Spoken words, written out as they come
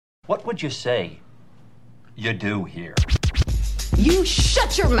What would you say you do here? You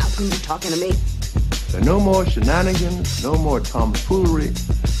shut your mouth when you're talking to me. There are no more shenanigans, no more tomfoolery,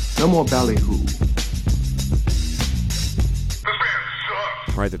 no more ballyhoo.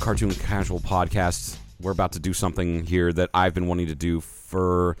 All right, the Cartoon Casual Podcast. We're about to do something here that I've been wanting to do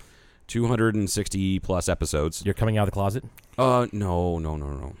for 260 plus episodes. You're coming out of the closet?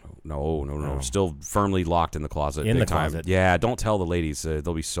 No. Still firmly locked in the closet. In big the time. closet. Yeah, don't tell the ladies.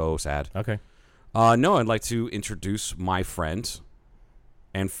 They'll be so sad. Okay. No, I'd like to introduce my friend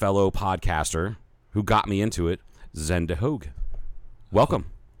and fellow podcaster who got me into it, Zen DeHogue. Welcome.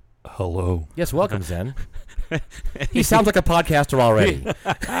 Hello. Yes, welcome, Zen. He sounds like a podcaster already.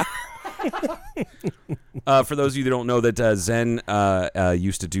 For those of you that don't know, that Zen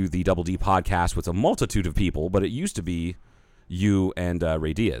used to do the Double D podcast with a multitude of people, but it used to be you and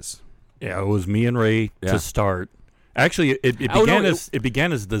Ray Diaz. Yeah, it was me and Ray to start. Actually, it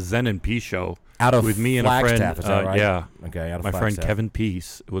began as the Zen and Peace show. Out of with me and a friend. Flagstaff, is that right? Yeah. Okay, out of my friend Flagstaff. Kevin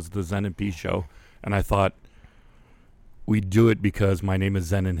Peace. It was the Zen and Peace show, and I thought we'd do it because my name is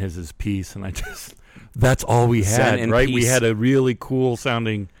Zen and his is Peace, and that's all we had, Zen and right? Peace. We had a really cool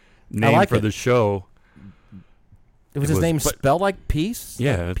sounding name for the show. Was his name spelled like peace?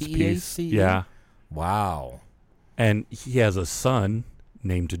 Yeah, like it's Peace. P-E-A-C-E? Yeah. Wow. And he has a son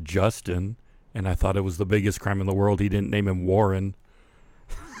named Justin, and I thought it was the biggest crime in the world he didn't name him Warren.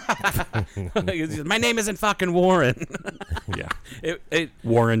 My name isn't fucking Warren. Yeah.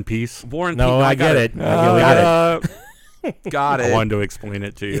 Warren Peace. Warren No, Peace. I get it. I Got it. I wanted to explain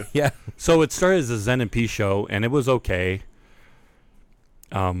it to you. Yeah. So it started as a Zen and Peace show, and it was okay.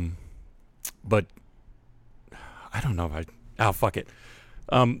 But I don't know if fuck it.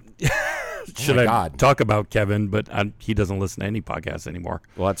 Should I talk about Kevin? But he doesn't listen to any podcasts anymore.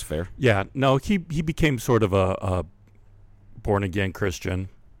 Well, that's fair. Yeah. No, he became sort of a born again Christian.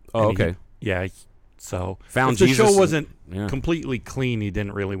 Oh, okay. So found if the Jesus show wasn't and, completely clean, he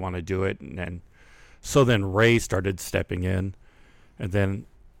didn't really want to do it, and so then Ray started stepping in, and then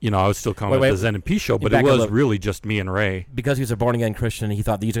I was still calling it the Zen and Peace show, but it was really just me and Ray. Because he was a born again Christian, he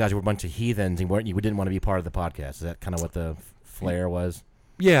thought these guys were a bunch of heathens, and you didn't want to be part of the podcast. Is that kind of what the flair was?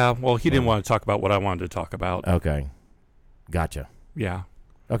 Yeah. Well, he didn't want to talk about what I wanted to talk about. Okay, gotcha. Yeah.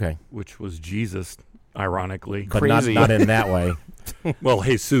 Okay. Which was Jesus, ironically, but not in that way. Well,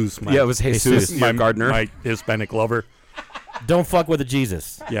 Jesus. It was Jesus, my gardener, my Hispanic lover. Don't fuck with the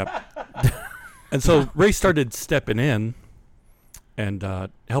Jesus. Yep. And so Ray started stepping in and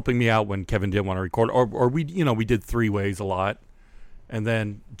helping me out when Kevin didn't want to record, or we did 3-ways a lot, and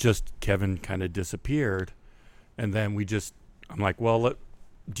then just Kevin kind of disappeared, and then I'm like, well,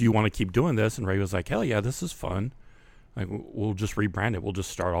 do you want to keep doing this? And Ray was like, hell yeah, this is fun. Like, we'll just rebrand it. We'll just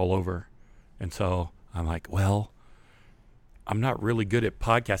start all over. And so I'm like, well, I'm not really good at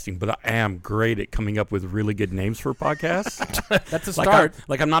podcasting, but I am great at coming up with really good names for podcasts. That's a start.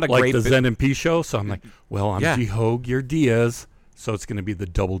 I'm not a like great the Zen and Peace show. So I'm like, well, I'm DeHogue, you're Diaz. So it's going to be the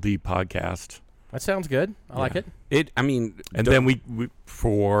Double D podcast. That sounds good. I like it. And then we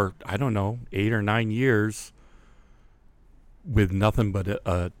for, I don't know, 8 or 9 years with nothing but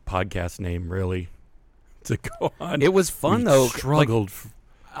a podcast name really to go on. It was fun, though. Struggled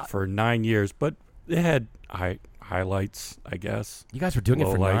for 9 years, but it had highlights, I guess. You guys were doing it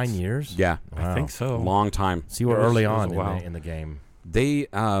for 9 years? Yeah. Wow. I think so. Long time. So you were early on in the game. They,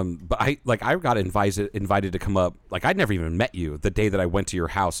 but I got invited to come up. Like, I'd never even met you the day that I went to your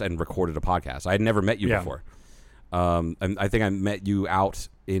house and recorded a podcast. I had never met you before. And I think I met you out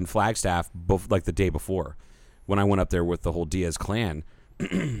in Flagstaff, like the day before, when I went up there with the whole Diaz clan,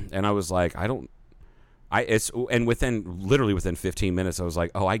 and I was like, literally within 15 minutes, I was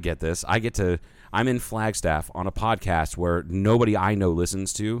like, oh, I get this. I'm in Flagstaff on a podcast where nobody I know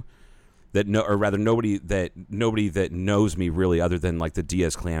listens to. Nobody that knows me really, other than like the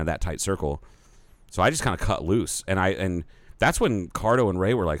Diaz clan of that tight circle. So I just kind of cut loose, and that's when Cardo and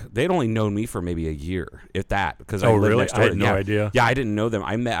Ray were like, they'd only known me for maybe a year, if that, because I lived next door. I had no idea. Yeah, I didn't know them.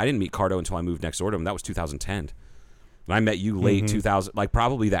 I didn't meet Cardo until I moved next door to him. That was 2010. And I met you late 2000, like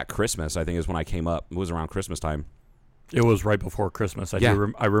probably that Christmas, I think, is when I came up. It was around Christmas time. It was right before Christmas. I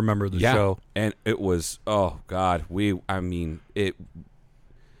remember the show, and it was the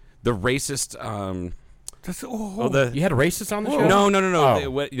racist. You had racists on the show? No.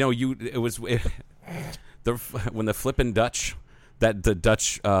 Oh. When the flippin' Dutch,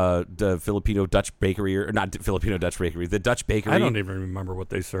 the Filipino Dutch bakery, or not Filipino Dutch bakery, the Dutch bakery. I don't even remember what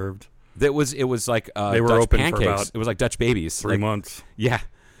they served. It was like they were Dutch open pancakes. for about it was like Dutch babies. 3 months. Yeah,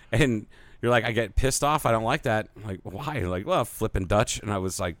 and you're like, I get pissed off. I don't like that. I'm like, why? You're like, well, flippin' Dutch, and I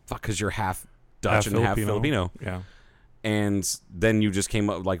was like, fuck, because you're half Dutch and half Filipino. Yeah. And then you just came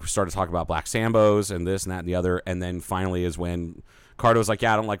up, like, started talking about Black Sambos and this and that and the other. And then finally is when Cardo was like,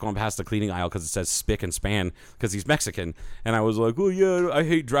 yeah, I don't like going past the cleaning aisle because it says spick and span because he's Mexican. And I was like, well, yeah, I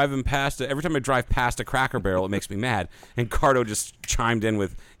hate driving past it. Every time I drive past a Cracker Barrel, it makes me mad. And Cardo just chimed in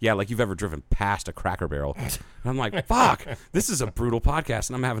with, yeah, like you've ever driven past a Cracker Barrel. And I'm like, fuck, this is a brutal podcast.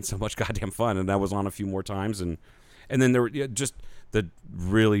 And I'm having so much goddamn fun. And I was on a few more times. And then there were just the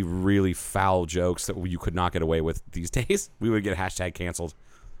really, really foul jokes that you could not get away with these days. We would get hashtag canceled.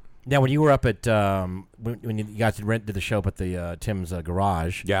 Now, when you were up at when you guys did the show up at the Tim's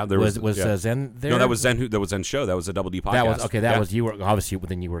garage, yeah, there was Zen there. No, that was Zen. That was Zen show. That was a Double D podcast. That was okay. That was you were obviously.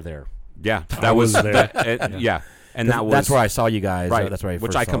 Then you were there. Yeah, that was there. Yeah, and that was that's where I saw you guys. Right, that's where I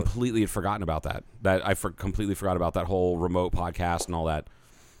which first I saw completely had forgotten about that. Completely forgot about that whole remote podcast and all that.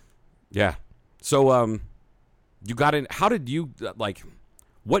 Yeah. So you got in. How did you like?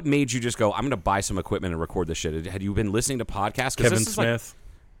 What made you just go? I'm going to buy some equipment and record this shit. Had you been listening to podcasts? Kevin Smith.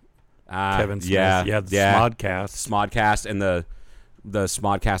 Kevin Smith. Yeah, the Smodcast. And the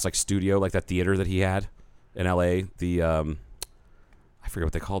Smodcast like studio, like that theater that he had in L.A. The I forget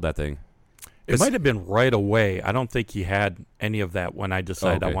what they called that thing. It might have been right away. I don't think he had any of that when I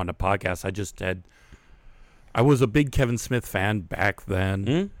decided I wanted a podcast. I was a big Kevin Smith fan back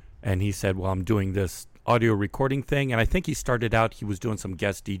then, and he said, well, I'm doing this audio recording thing. And I think he started out, he was doing some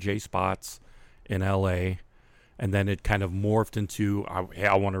guest DJ spots in L.A., and then it kind of morphed into, hey,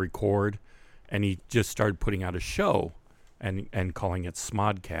 I want to record. And he just started putting out a show and calling it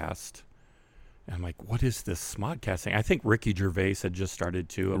Smodcast. And I'm like, what is this Smodcast thing? I think Ricky Gervais had just started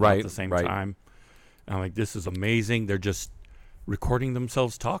too about the same time. And I'm like, this is amazing. They're just recording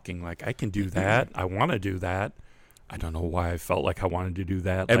themselves talking. Like, I can do that. I want to do that. I don't know why I felt like I wanted to do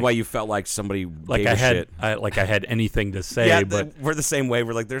that. And like, why you felt like somebody like gave I a had, shit. like I had anything to say. Yeah, but we're the same way.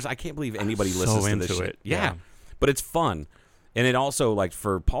 We're like, I can't believe anybody listens to this into shit. it. Yeah. But it's fun. And it also, like,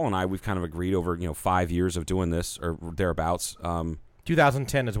 for Paul and I, we've kind of agreed over, 5 years of doing this or thereabouts.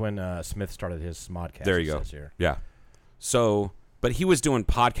 2010 is when Smith started his Smodcast. There you go. Here. Yeah. So, but he was doing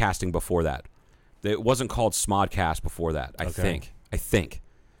podcasting before that. It wasn't called Smodcast before that, I think.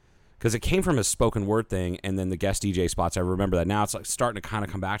 Because it came from his spoken word thing and then the guest DJ spots. I remember that. Now it's like starting to kind of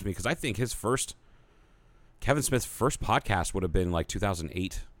come back to me because I think Kevin Smith's first podcast would have been like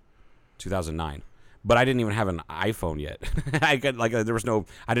 2008, 2009. But I didn't even have an iPhone yet. I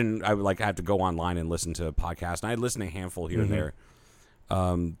had to go online and listen to a podcast. And I listened to a handful here and there.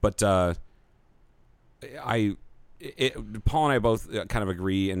 Paul and I both kind of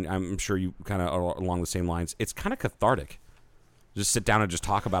agree, and I'm sure you kind of are along the same lines. It's kind of cathartic. Just sit down and just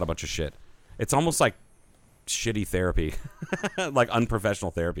talk about a bunch of shit. It's almost like shitty therapy, like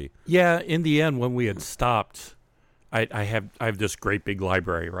unprofessional therapy. Yeah, in the end, when we had stopped, I have this great big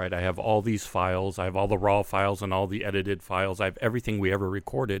library, right? I have all these files. I have all the raw files and all the edited files. I have everything we ever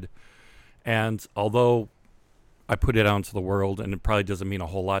recorded. And although I put it out into the world, and it probably doesn't mean a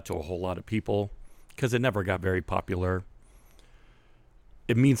whole lot to a whole lot of people, because it never got very popular,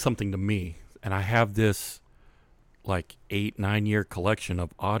 it means something to me. And I have this like 8-9 year collection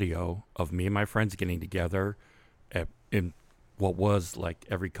of audio of me and my friends getting together in what was like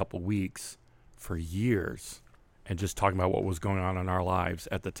every couple weeks for years and just talking about what was going on in our lives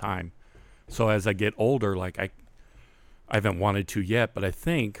at the time. So as I get older, like I haven't wanted to yet, but I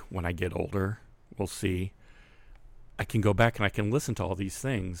think when I get older, we'll see, I can go back and I can listen to all these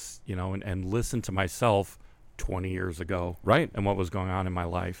things, and listen to myself 20 years ago, right, and what was going on in my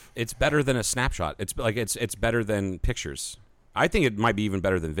life. It's better than a snapshot. It's better than pictures. I think it might be even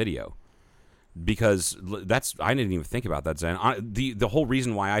better than video, because I didn't even think about that, Zen. The whole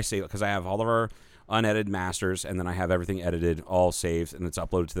reason why I say, because I have all of our unedited masters, and then I have everything edited, all saved, and it's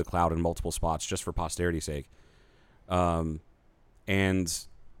uploaded to the cloud in multiple spots just for posterity's sake. And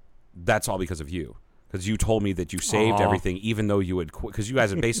that's all because of you. Because you told me that you saved everything, even though you had quit. Because you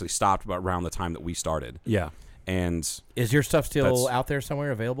guys had basically stopped around the time that we started. Yeah. And is your stuff still out there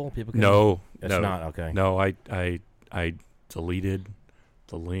somewhere available? People can. No, it's not. Okay. No, I deleted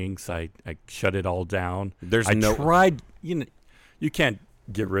the links. I shut it all down. I tried. You can't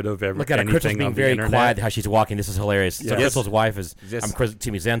get rid of everything. Look at her. Crystal's being very quiet. How she's walking. This is hilarious. Yeah. So Crystal's wife is.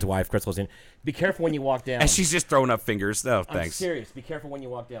 Zen's wife. Crystal's in. Be careful when you walk down. And she's just throwing up fingers. Oh, thanks. I'm serious. Be careful when you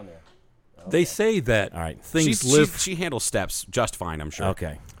walk down there. Okay. They say that things live. She handles steps just fine, I'm sure.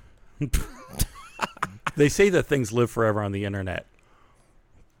 Okay. They say that things live forever on the internet,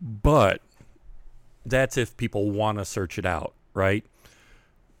 but that's if people want to search it out, right?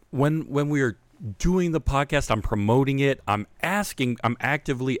 When we are doing the podcast, I'm promoting it. I'm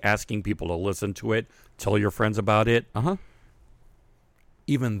actively asking people to listen to it. Tell your friends about it.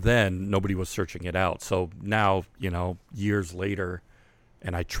 even then, nobody was searching it out. So now, years later,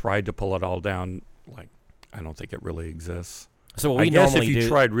 and I tried to pull it all down, like, I don't think it really exists. So what I we guess if normally you do,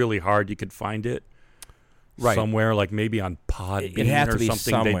 tried really hard, you could find it somewhere, like maybe on Podbean it has to or be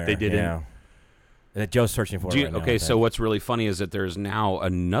something somewhere. they didn't. Yeah. That Joe's searching for right now. Okay, so what's really funny is that there's now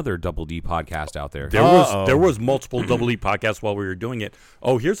another Double D podcast out there. There was multiple Double D podcasts while we were doing it.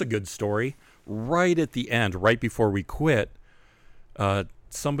 Oh, here's a good story. Right at the end, right before we quit,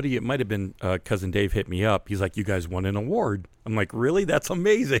 somebody, it might have been Cousin Dave, hit me up. He's like, "You guys won an award." I'm like, "Really? That's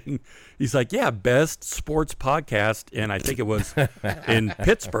amazing." He's like, "Yeah, best sports podcast," and I think it was in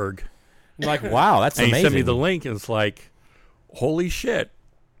Pittsburgh. I'm like, wow, that's And amazing. he sent me the link, and it's like, holy shit!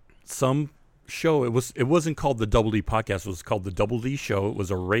 Some show. It wasn't called the Double D podcast. It was called the Double D Show. It was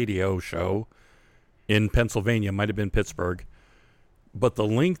a radio show in Pennsylvania. Might have been Pittsburgh. But the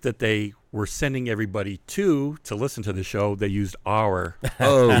link that they were sending everybody to listen to the show, they used our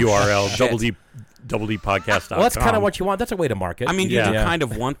URL, doubledpodcast.com. Well, that's kind of what you want. That's a way to market. I mean, Yeah. you do kind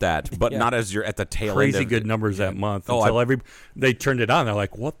of want that, but not as you're at the tail end. crazy of good numbers that month. Oh, Until they turned it on. They're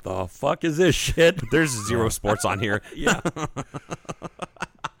like, what the fuck is this shit? There's zero sports on here. Yeah.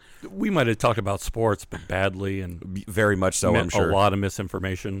 We might have talked about sports, but badly, and Very much so, I'm sure. a lot of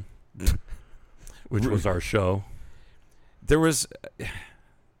misinformation, which was our show. There was.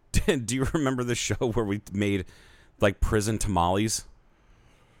 Do you remember the show where we made like prison tamales,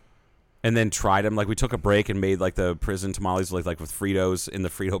 and then tried them? Like we took a break and made like the prison tamales like with Fritos in the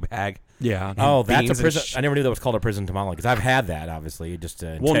Frito bag. Yeah. oh, that's a beans and prison. I never knew that was called a prison tamale because I've had that. Obviously, just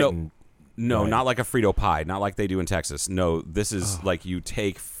No, Right. not like a Frito pie, not like they do in Texas. No, this is like you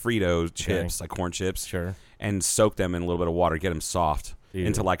take Frito chips, like corn chips, Sure. and soak them in a little bit of water, get them soft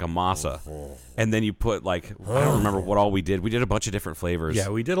into like a massa, and then you put like I don't remember what all we did. We did a bunch of different flavors. Yeah,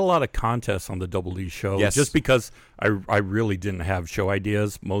 we did a lot of contests on the Double D show. Yes. Just because I really didn't have show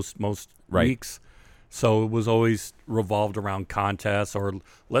ideas most Right. weeks. So it was always revolved around contests or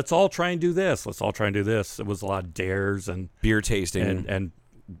let's all try and do this. Let's all try and do this. It was a lot of dares and beer tasting and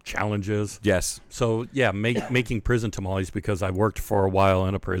challenges. yes. So yeah, making prison tamales because I worked for a while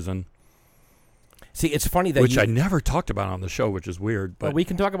in a prison, See, it's funny that which I never talked about on the show, which is weird. But Well, we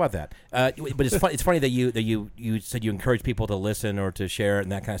can talk about that. But it's funny. It's funny that you said you encourage people to listen or to share it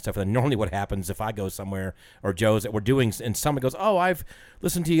and that kind of stuff. And normally, what happens if I go somewhere or Joe's that we're doing, and someone goes, "Oh, I've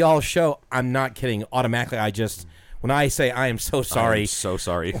listened to y'all's show." I'm not kidding. Automatically, when I say I am so sorry, I'm so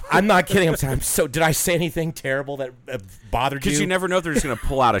sorry. I'm not kidding. I'm saying I'm so. Did I say anything terrible that bothered you? Because you never know if they're just going to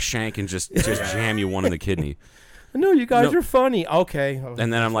pull out a shank and just jam you one in the kidney. No, you guys are funny. Okay.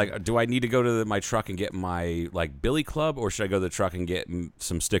 And then I'm like, do I need to go to my truck and get my like Billy Club, or should I go to the truck and get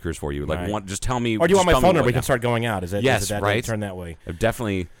some stickers for you? Like, Right. just tell me. Or do you want my just tell me phone number? what We can now. start going out. Is it? Yes, is it that right. Turn that way.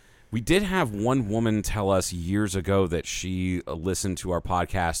 Definitely. We did have one woman tell us years ago that she listened to our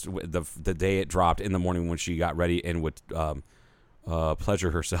podcast the day it dropped in the morning when she got ready and would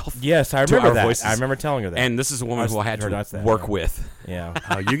pleasure herself. Yes, I to remember our that. voices. I remember telling her that. And this is a woman who I had That's to that, work yeah. with.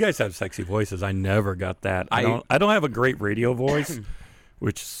 Yeah. you guys have sexy voices. I never got that. I don't have a great radio voice,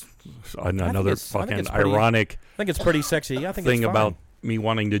 which is another it's- I think fucking it's pretty- ironic I think it's pretty sexy. Yeah, I think thing it's fine. about me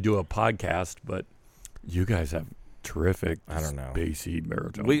wanting to do a podcast. But you guys have terrific, I don't know. bassy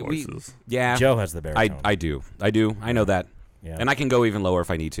baritone We voices. yeah. Joe has the baritone. I do. I know that. Yeah. And I can go even lower if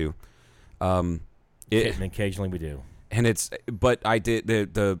I need to. And occasionally we do. And but I did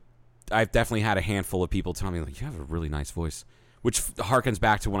I've definitely had a handful of people tell me like, you have a really nice voice, which harkens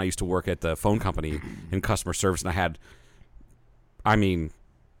back to when I used to work at the phone company in customer service, and I had,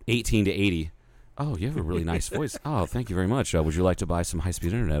 18 to 80. Oh, you have a really nice voice. Oh, thank you very much. Would you like to buy some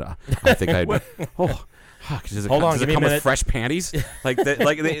high-speed internet? I think I'd. Does it Hold on, does give it me a come with minute. fresh panties? Like that?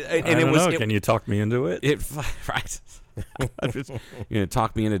 Like and I it don't was. know. Can you talk me into it? Right.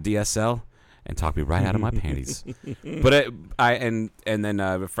 Talk me into DSL and talk me right out of my panties. But then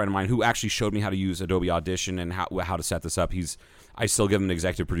a friend of mine who actually showed me how to use Adobe Audition and how to set this up. I still give him an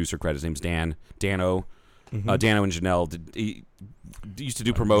executive producer credit. His name's Dano. Dano and Janelle. He used to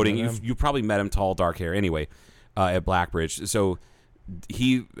do promoting. You probably met him, tall, dark hair. Anyway, at Blackbridge. So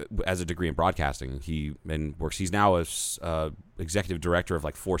he has a degree in broadcasting. He's now a executive director of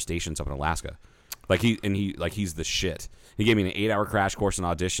like 4 stations up in Alaska. He's the shit. He gave me an 8-hour crash course in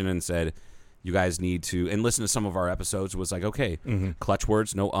Audition and said, you guys need to, and listen to some of our episodes. Was like, okay, clutch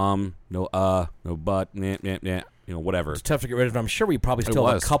words, no no but, nah, whatever. It's tough to get rid of. I'm sure we probably still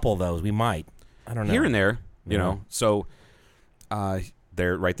have a was. couple of those. We might. I don't know. Here and there, you Yeah. know. So,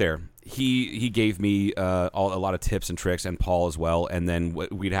 there, right there. He gave me a lot of tips and tricks, and Paul as well. And then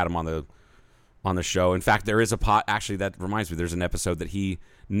we'd had him on on the show. In fact, there is actually, that reminds me, there's an episode that he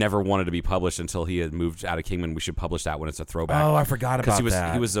never wanted to be published until he had moved out of Kingman. We should publish that when it's a throwback. Oh, I forgot about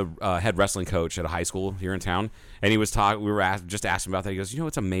that. He was a head wrestling coach at a high school here in town, and he was talking. We were just asking about that. He goes, "You know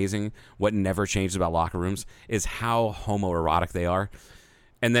what's amazing? What never changes about locker rooms is how homoerotic they are."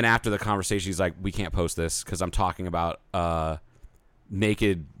 And then after the conversation, he's like, "We can't post this because I'm talking about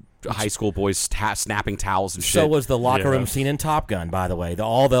naked high school boys snapping towels and shit." So was the locker room scene in Top Gun, by the way. The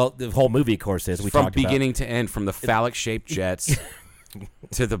whole movie, of course, is. From beginning to end, from the phallic-shaped jets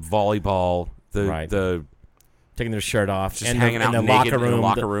to the volleyball, the taking their shirt off, just hanging out naked in the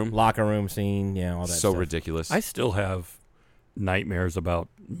locker room scene, all that so stuff. ridiculous. I still have nightmares about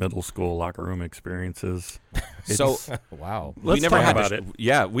middle school locker room experiences. So wow, Let's talk about it.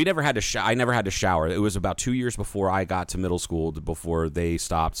 Yeah, we never had to. I never had to shower. It was about 2 years before I got to middle school, before they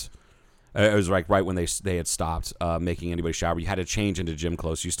stopped. It was like right when they had stopped making anybody shower. You had to change into gym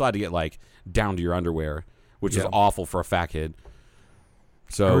clothes. You still had to get like down to your underwear, which was awful for a fat kid.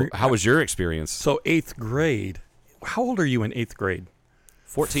 So, how was your experience? So 8th grade. How old are you in 8th grade?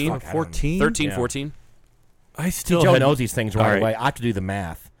 14? 14? 13, 14? I still Joe had, knows these things right away. I have to do the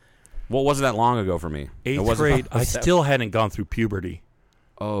math. Well, it wasn't that long ago for me. 8th grade, I still hadn't gone through puberty.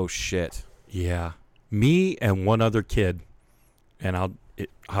 Oh, shit. Yeah. Me and one other kid, and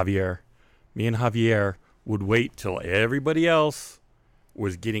Javier. Me and Javier would wait till everybody else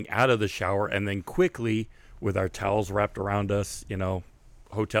was getting out of the shower, and then quickly, with our towels wrapped around us,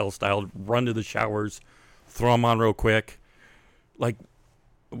 hotel style, run to the showers, throw them on real quick. Like,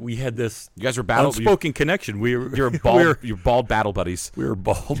 we had this You guys were unspoken connection. You're bald battle buddies. We were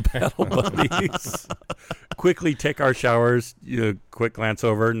bald battle buddies. Quickly take our showers. Quick glance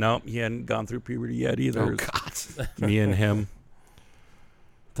over. No, he hadn't gone through puberty yet either. Oh, God. Me and him.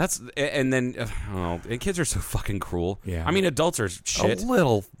 And then, kids are so fucking cruel. Yeah. I mean, adults are shit. A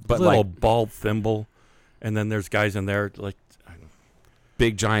little bald thimble. And then there's guys in there like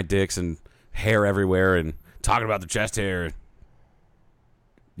big giant dicks and hair everywhere and talking about the chest hair.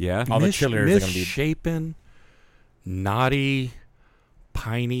 Yeah. All the cheerleaders are going to be misshapen, naughty,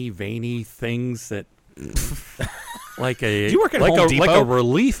 piney, veiny things that like a Do you work at Home Depot? like a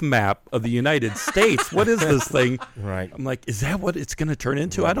relief map of the United States. What is this thing? right. I'm like, is that what it's going to turn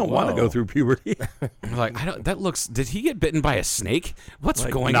into? I don't want to go through puberty. I'm like, did he get bitten by a snake? What's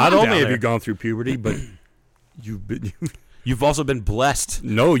going on? Not only down have there? you gone through puberty, but You've also been blessed.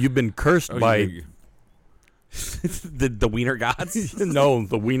 No, you've been cursed by the wiener gods. No,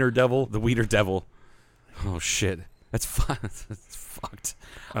 the wiener devil. The wiener devil. Oh shit, that's fucked.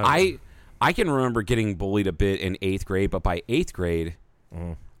 I can remember getting bullied a bit in 8th grade, but by 8th grade,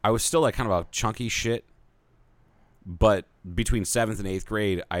 I was still like kind of a chunky shit. But between 7th and 8th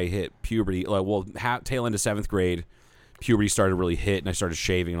grade, I hit puberty. Tail end of 7th grade, puberty started to really hit, and I started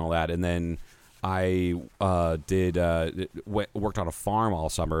shaving and all that. And then I worked on a farm all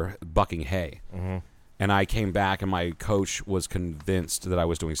summer, bucking hay. Mm-hmm. And I came back, and my coach was convinced that I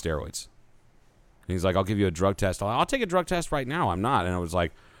was doing steroids. And he's like, "I'll give you a drug test." I'll take a drug test right now. I'm not. And I was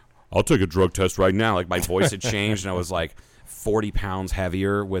like, "I'll take a drug test right now." Like, my voice had changed, and I was like 40 pounds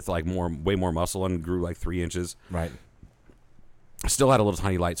heavier with like way more muscle, and grew like 3 inches. Right. I still had a little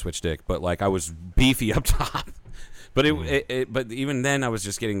tiny light switch dick, but like I was beefy up top. But but even then, I was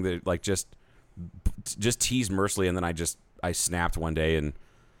just getting the like just teased mercilessly, and then I snapped one day and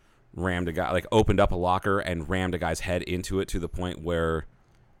rammed a guy, like opened up a locker and rammed a guy's head into it to the point where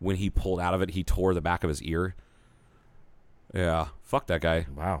when he pulled out of it, he tore the back of his ear. Fuck that guy.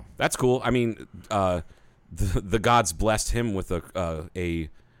 Wow. That's cool. I mean, the gods blessed him with a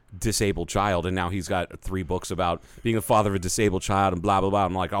disabled child, and now he's got 3 books about being the father of a disabled child and blah blah blah.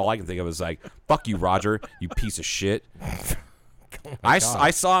 I'm like, all I can think of is like, fuck you, Roger, you piece of shit. I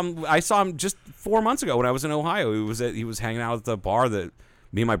saw him just 4 months ago when I was in Ohio. He was hanging out at the bar that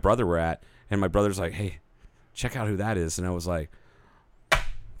me and my brother were at, and my brother's like, "Hey, check out who that is." And I was like,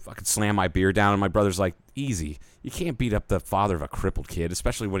 fucking slam my beer down, and my brother's like, "Easy. You can't beat up the father of a crippled kid,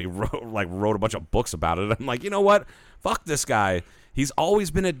 especially when he wrote a bunch of books about it." I'm like, you know what? Fuck this guy. He's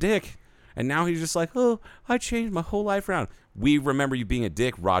always been a dick, and now he's just like, "Oh, I changed my whole life around." We remember you being a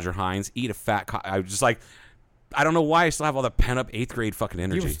dick, Roger Hines. Eat a fat I was just like, I don't know why I still have all the pent up 8th grade fucking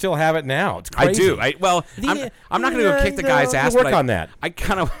energy. You still have it now. It's crazy. I do. I'm not going to go kick the guy's ass. Work on that. I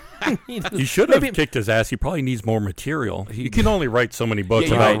kind of. You should have kicked his ass. He probably needs more material. You can only write so many books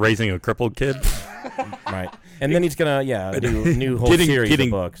about raising a crippled kid. Right. And then he's going to, do a new whole series of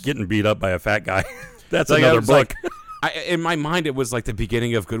books. Getting beat up by a fat guy. That's like, another book. In my mind, it was like the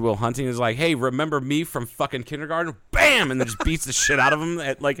beginning of Good Will Hunting. It was like, "Hey, remember me from fucking kindergarten?" Bam! And then just beats the shit out of him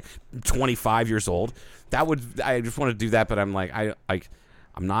at like 25 years old. I just want to do that, but I'm like,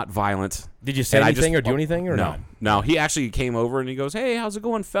 I'm not violent. Did you say And I anything just- or do anything or no, not? No, he actually came over and he goes, "Hey, how's it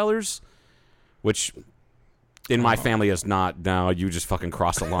going, fellers?" Which in my family is not. No, you just fucking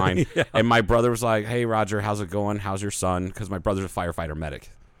crossed the line. And my brother was like, "Hey, Roger, how's it going? How's your son?" Because my brother's a firefighter medic,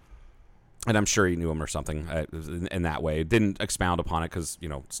 and I'm sure he knew him or something in that way. Didn't expound upon it because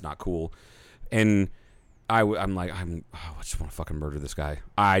it's not cool. And I'm like, I just want to fucking murder this guy.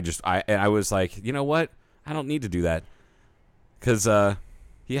 I was like, you know what? I don't need to do that because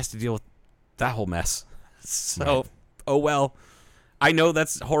he has to deal with that whole mess. So, oh well. I know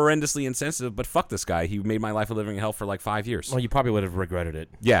that's horrendously insensitive, but fuck this guy. He made my life a living hell for like 5 years. Well, you probably would have regretted it.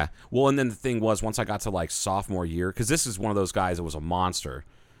 Yeah. Well, and then the thing was, once I got to like sophomore year, because this is one of those guys that was a monster.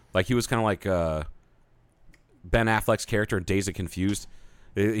 Like he was kind of like Ben Affleck's character in Dazed and Confused.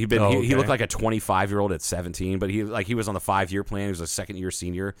 He looked like a 25-year-old at 17, but he was on the 5-year plan. He was a second-year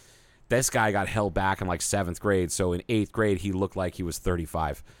senior. This guy got held back in like 7th grade, so in 8th grade he looked like he was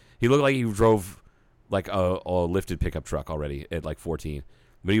 35. He looked like he drove like a lifted pickup truck already at like 14,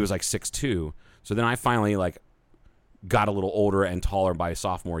 but he was like 6'2". So then I finally like got a little older and taller by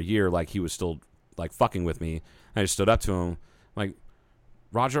sophomore year. Like he was still like fucking with me. I just stood up to him like,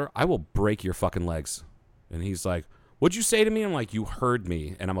 "Roger, I will break your fucking legs." And he's like, "What'd you say to me?" I'm like, "You heard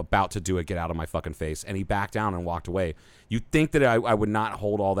me, and I'm about to do it. Get out of my fucking face." And he backed down and walked away. You'd think that I would not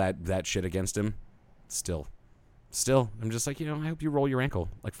hold all that shit against him. Still, I'm just like, I hope you roll your ankle.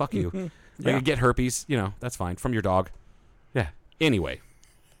 Like, fuck you. Like, you get herpes, that's fine. From your dog. Yeah. Anyway,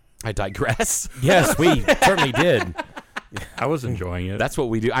 I digress. Yes, we certainly did. I was enjoying it. That's what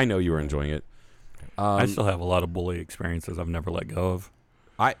we do. I know you were enjoying it. I still have a lot of bully experiences I've never let go of.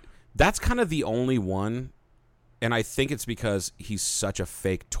 That's kind of the only one, and I think it's because he's such a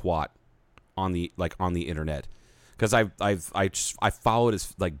fake twat on the internet. Because I followed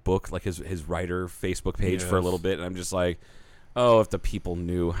his like book, like his writer Facebook page for a little bit, and I'm just like, oh, if the people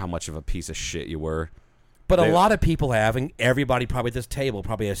knew how much of a piece of shit you were. But a lot of people have, and everybody probably at this table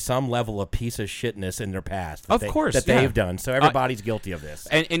probably has some level of piece of shitness in their past. Of course, that they've done. So everybody's guilty of this.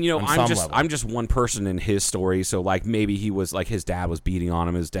 And on some level. I'm just one person in his story. So like maybe he was like his dad was beating on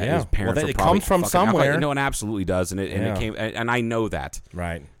him. His parents Well, were it probably comes from fucking alcoholic. somewhere. No, it absolutely does, and it came, and I know that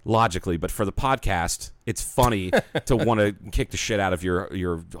Right. logically. But for the podcast, it's funny to want to kick the shit out of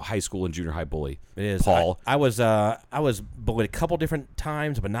your high school and junior high bully. It is. Paul. I was bullied a couple different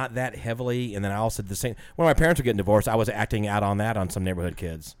times, but not that heavily. And then I also did the same. When my parents were getting divorced, I was acting out on that on some neighborhood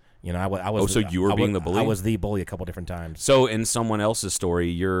kids. I was. So you were being the bully? I was the bully a couple different times. So in someone else's story,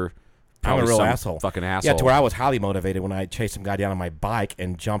 you're I'm a probably real some asshole. fucking asshole. Yeah, to where I was highly motivated when I chased some guy down on my bike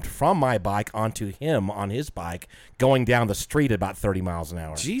and jumped from my bike onto him on his bike, going down the street at about 30 miles an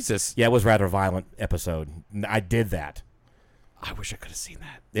hour. Jesus. Yeah, it was a rather violent episode. I did that. I wish I could have seen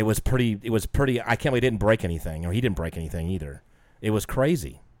that. It was pretty. I can't believe he didn't break anything, or he didn't break anything either. It was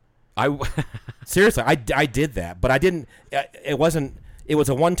crazy. Seriously, I did that, but I didn't. It wasn't. It was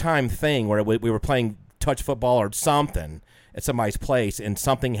a one-time thing where we were playing touch football or something at somebody's place, and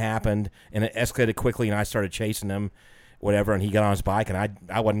something happened, and it escalated quickly, and I started chasing him, whatever, and he got on his bike, and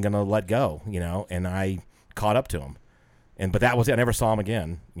I wasn't going to let go, and I caught up to him. But that was it. I never saw him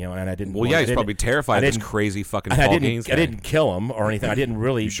again, and I didn't. Well, yeah, he's probably terrified of this crazy fucking I Paul Gaines guy. I didn't kill him or anything. I didn't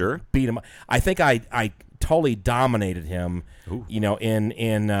really sure? beat him. I think I totally dominated him. Ooh.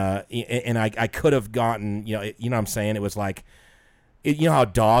 And I could have gotten, you know what I'm saying? It was like, you know how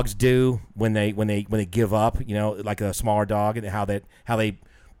dogs do when they give up, like a smaller dog, and how they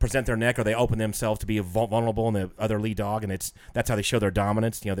present their neck or they open themselves to be vulnerable in the other lead dog, and that's how they show their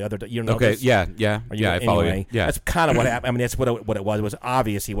dominance. The other, okay, this? yeah, I follow anyway, you. Yeah, that's kind of what happened. I mean, that's what it was. It was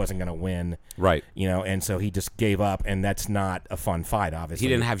obvious he wasn't going to win, right? And so he just gave up, and that's not a fun fight. Obviously,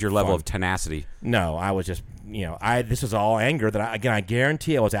 he didn't have your level of tenacity. No, I was just, this was all anger that I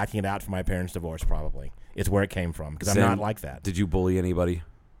guarantee I was acting it out for my parents' divorce. Probably it's where it came from because I'm not like that. Did you bully anybody?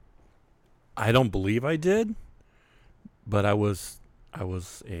 I don't believe I did, but I was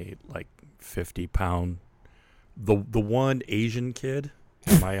a 50-pound, the one Asian kid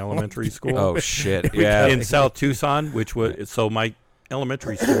in my elementary school. Oh shit! Yeah, in South Tucson, so my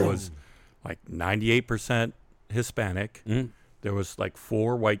elementary school was like 98% Hispanic. Mm-hmm. There was like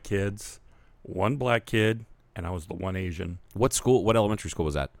 4 white kids, 1 black kid, and I was the one Asian. What school? What elementary school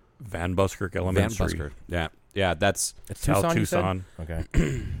was that? Van Buskirk Elementary. Van Buskirk. Yeah. That's South Tucson. Okay.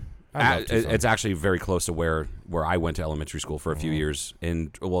 It's actually very close to where I went to elementary school for a few years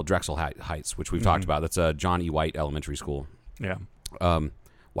in Drexel Heights, which we've talked about. That's a John E. White Elementary School. Yeah.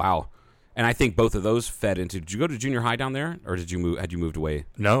 Wow. And I think both of those fed into. Did you go to junior high down there, or did you move? Had you moved away?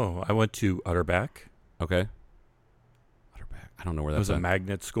 No, I went to Utterback. Okay. Utterback. I don't know where It that's was a at.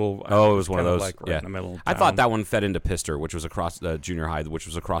 magnet school. Oh, it was one of kind those. Like right yeah, in the middle of I town. thought that one fed into Pister, which was across the junior high, which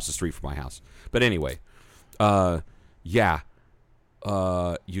was across the street from my house. But anyway, yeah,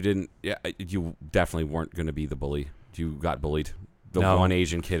 you didn't. Yeah, you definitely weren't going to be the bully. You got bullied. The No. one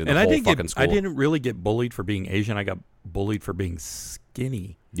Asian kid in the And whole fucking school. I didn't really get bullied for being Asian. I got bullied for being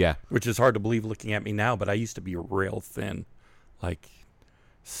skinny, Yeah, which is hard to believe looking at me now. But I used to be real thin, like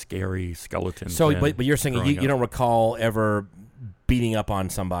scary skeleton. So, thin but you're saying growing you up. don't recall ever beating up on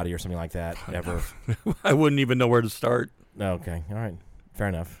somebody or something like that ever? I wouldn't even know where to start. Okay, all right, fair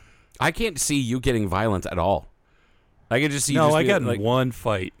enough. I can't see you getting violent at all. I can just see. No, you just I being, got in like, one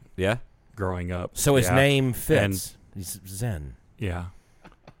fight Yeah. growing up. So his Yeah. name fits. He's Zen. Yeah.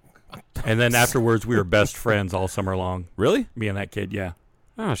 And then afterwards, we were best friends all summer long. Really? Me and that kid, yeah.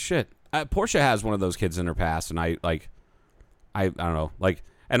 Oh shit. Portia has one of those kids in her past, and I don't know, like,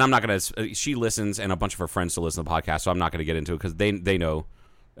 and I'm not gonna. She listens, and a bunch of her friends still listen to the podcast, so I'm not gonna get into it because they know,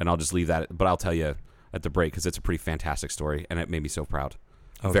 and I'll just leave that. But I'll tell you at the break because it's a pretty fantastic story, and it made me so proud,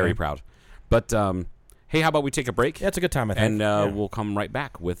 Okay. very proud. But hey, how about we take a break? Yeah, it's a good time, I think. And Yeah. we'll come right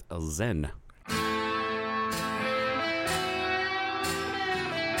back with a Zen.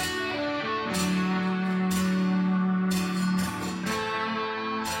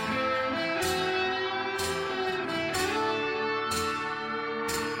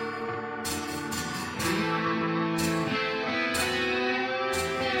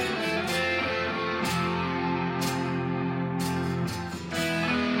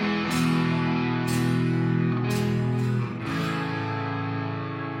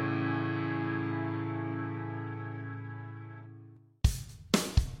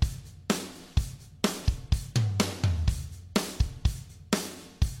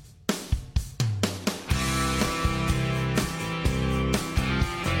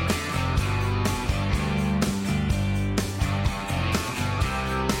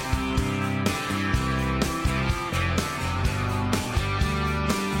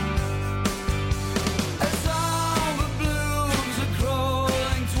 As all the blooms are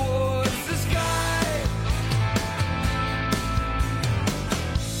crawling towards the sky,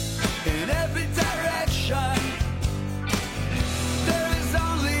 in every direction, there is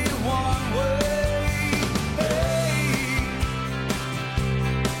only one way. Hey,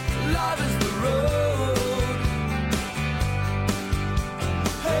 love is the road.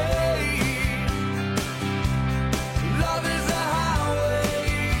 Hey, love is the highway.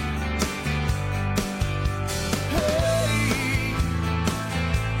 Hey,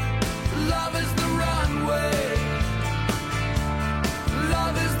 love is the runway.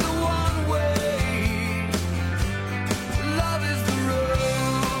 Love is the one way. Love is the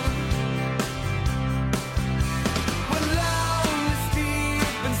road. When long is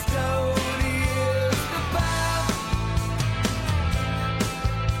steep and stony is the path,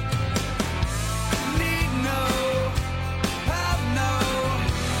 need no, have no,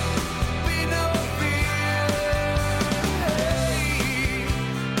 be no fear. Hey,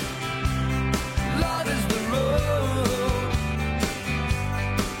 love is the road.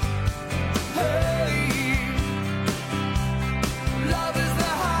 Hey, love is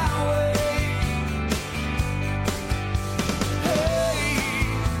the highway. Hey,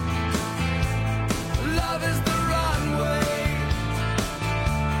 love is the runway.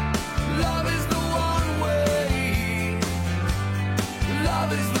 Love is the one way.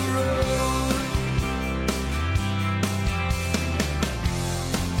 Love is the road.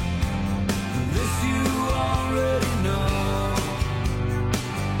 This you already know.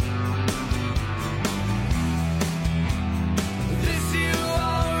 This you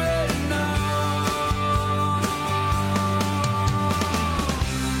already know.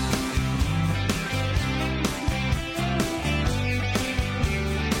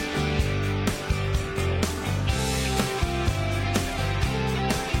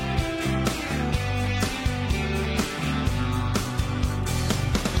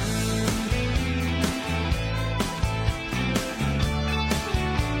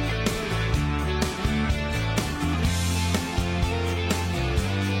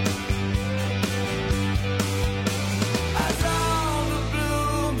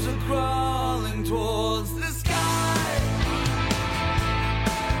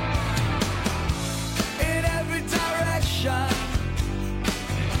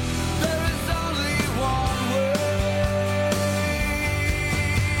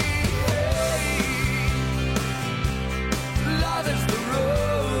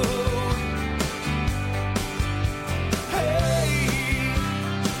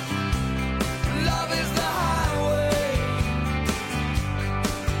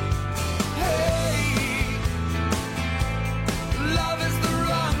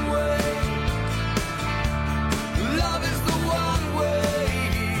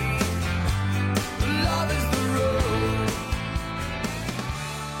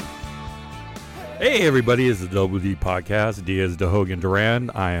 Hey, everybody, it's the Double D Podcast. Diaz de Hogan Duran.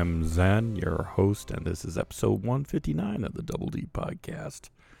 I am Zen, your host, and this is episode 159 of the Double D Podcast.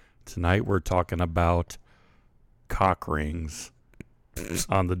 Tonight, we're talking about cock rings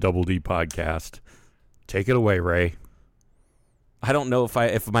on the Double D Podcast. Take it away, Ray. I don't know if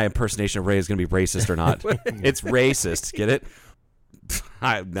my impersonation of Ray is going to be racist or not. It's racist. Get it?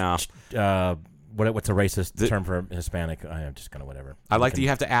 No. What's a racist term for Hispanic? I am just gonna whatever. I like that you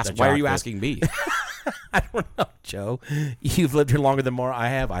have to ask. Why are you asking me? I don't know, Joe. You've lived here longer than more I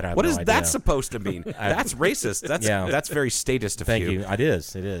have. I don't. What no is idea. that supposed to mean? That's racist. That's very statist of Thank you. you. It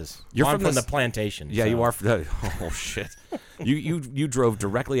is. It is. You're I'm from the plantation. Yeah, so. you are. Oh shit! You drove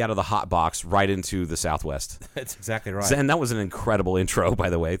directly out of the hot box right into the Southwest. That's exactly right. And that was an incredible intro, by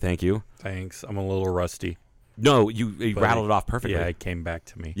the way. Thank you. Thanks. I'm a little rusty. No, you rattled it off perfectly. Yeah, it came back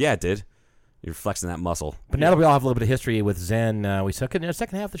to me. Yeah, it did. You're flexing that muscle. But now that we all have a little bit of history with Zen, we took in the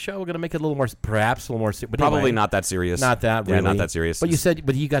second half of the show. We're going to make it a little more, perhaps a little more. But Probably anyway, not that serious. Not that really. Yeah, not that serious. But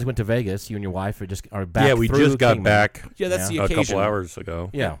you guys went to Vegas. You and your wife are back. Yeah, we through just got Kingman. back Yeah, that's the a occasion. couple hours ago.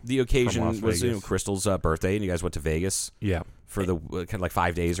 Yeah. The From occasion Las was Vegas. Crystal's birthday, and you guys went to Vegas Yeah. for the kind of like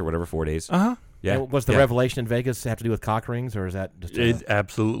 5 days or whatever, 4 days. Uh-huh. Yeah. And was the revelation in Vegas have to do with cock rings, or is that just It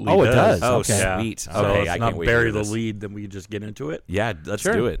absolutely Oh, it does. does. Oh, Okay. Yeah. sweet. So Okay, let's I not can't wait to bury hear the this. lead, then we just get into it. Yeah, let's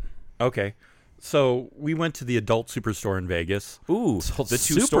Sure. do it. Okay. So we went to the adult superstore in Vegas. Ooh, So the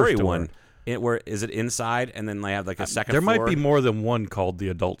two-story Superstore. one. Where is it inside, and then they have like a second There floor? might be more than one called the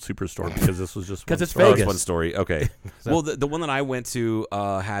adult superstore because this was just 'Cause one it's store. Oh, it's Vegas. one story. Okay. Well, the one that I went to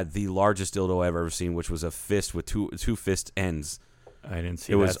had the largest dildo I've ever seen, which was a fist with two fist ends. I didn't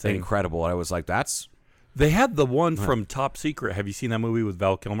see It that was thing. incredible. I was like, "That's." They had the one from Top Secret. Have you seen that movie with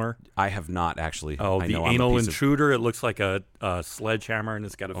Val Kilmer? I have not actually. Oh, I the know I'm a anal piece of- intruder. It looks like a sledgehammer and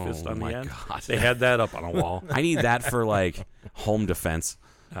it's got a fist on the my end. God. They had that up on a wall. I need that for like home defense.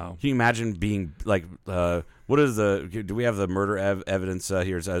 Oh. Can you imagine being like, what is the? Do we have the murder evidence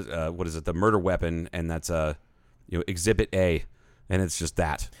here? It says, what is it? The murder weapon, and that's Exhibit A, and it's just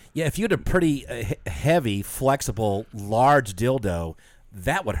that. Yeah, if you had a pretty heavy, flexible, large dildo,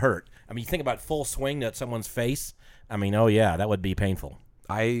 that would hurt. I mean, you think about full swing at someone's face. I mean, oh yeah, that would be painful.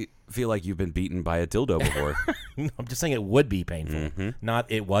 I feel like you've been beaten by a dildo before. I'm just saying it would be painful,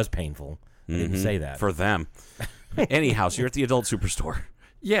 not it was painful. I didn't say that. For them. Anyhow, so you're at the adult superstore.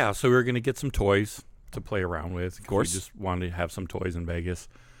 Yeah, so we were going to get some toys to play around with. Of course. We just wanted to have some toys in Vegas.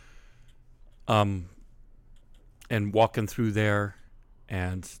 And walking through there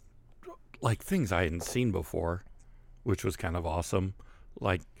and like things I hadn't seen before, which was kind of awesome.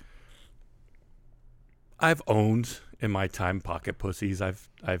 Like I've owned in my time pocket pussies.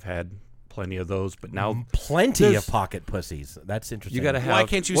 I've had plenty of those, but now Plenty There's- of pocket pussies. That's interesting. you got to have. Why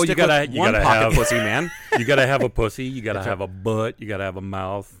can't you well, stick you gotta, with you one gotta pocket have, pussy, man? You got to have a pussy. You got to have a butt. You got to have a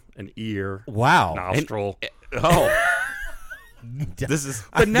mouth, an ear, Wow. nostril. Oh. This is.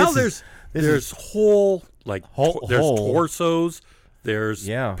 But now this there's whole like Whole- there's whole. torsos, there's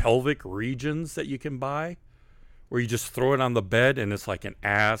Yeah. pelvic regions that you can buy, where you just throw it on the bed and it's like an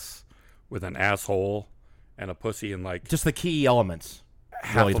ass with an asshole and a pussy and like Just the key elements.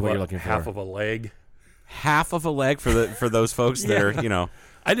 half really is of what a, you're looking for. half of a leg. half of a leg for those folks that are,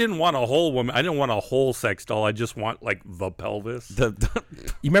 I didn't want a whole woman. I didn't want a whole sex doll. I just want like the pelvis. the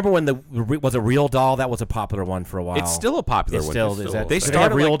You remember when was a real doll? That was a popular one for a while. it's still a popular It's one. still, It's is still that, a they thing.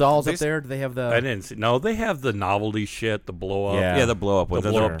 have real like- dolls they up there? Do they have the? I didn't see. No, they have the novelty shit, the blow up. Yeah. Yeah, the blow up ones. The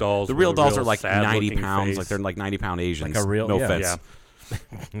Those blow are- up dolls. The with real a dolls real are like 90 sad-looking pounds. face. Like they're like 90 pound Asians. Like a real- no yeah. offense.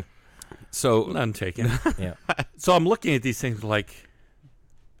 Yeah. So None taken. Yeah. So I'm looking at these things like,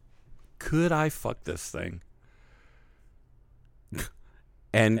 could I fuck this thing?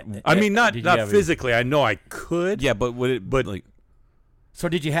 and I mean, not Did you have a- physically. I know I could. yeah, but would it? But like So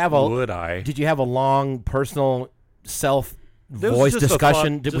did you have a? would I? Did you have a long personal self There was voice just a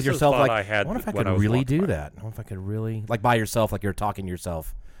discussion thought- with just a yourself? thought Like, I had wonder if I when could I was really walking do by. that. I wonder if I could really like by yourself, like you're talking to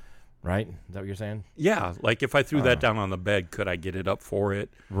yourself, right? Is that what you're saying? Yeah, like if I threw that down on the bed, could I get it up for it?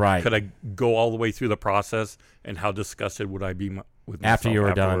 Right. Could I go all the way through the process? And how disgusted would I be with myself After you were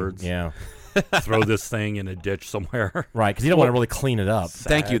afterwards? done, yeah, Throw this thing in a ditch somewhere. right. Because you don't want to really clean it up,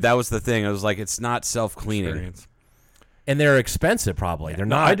 thank you. That was the thing. I was like, it's not self cleaning. Experience. and they're expensive. Probably they're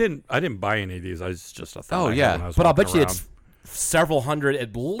No, not. I didn't buy any of these. I was just a thought. Oh, I had yeah. when I was But I'll walking bet you around. it's several hundred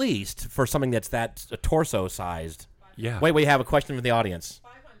at least for something that's that torso sized. Yeah. Wait, we have a question from the audience.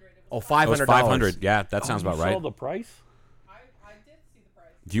 Oh, It was $500. $500. Yeah, that sounds You about saw right. the price?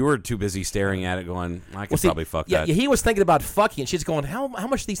 You were too busy staring at it, going, "I could Well, see, probably fuck yeah, that." he was thinking about fucking, and she's going, "How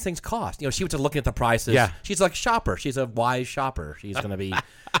much do these things cost?" You know, she was just looking at the prices. Yeah. she's like a shopper. She's a wise shopper. She's going to be. Do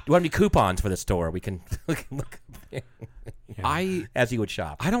you want any coupons for the store? We can look I as you would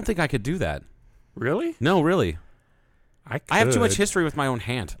shop. I don't think I could do that. Really? No, really. I have too much could. history with my own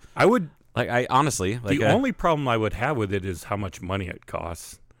hand. I would. Like, I honestly, like, The only problem I would have with it is how much money it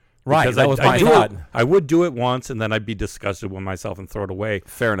costs. Right, Because that was my do thought. I would do it once, and then I'd be disgusted with myself and throw it away.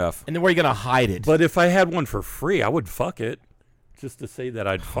 fair enough. And then where are you going to hide it? But if I had one for free, I would fuck it, just to say that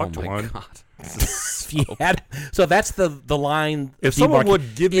I'd Oh fucked my one. god. If you had, so that's the line. If someone demarc-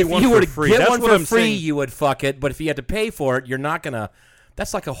 would give me if one you for were to free, get that's one what for I'm free, saying. you would fuck it. But if you had to pay for it, you're not gonna.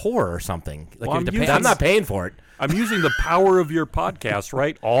 That's like a whore or something. Like Well, you have to I'm pay, I'm using- not paying for it. I'm using the power of your podcast,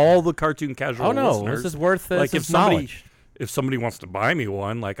 right? All the cartoon casual Oh no, listeners. this is worth like this if somebody knowledge. if somebody wants to buy me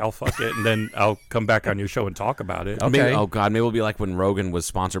one, like I'll fuck it, and then I'll come back on your show and talk about it. Okay. Maybe, oh god, maybe it'll be like when Rogan was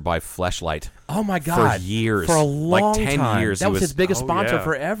sponsored by Fleshlight. Oh my god, years. for a Like long 10 time. years, That he was was- his biggest Oh, sponsor yeah.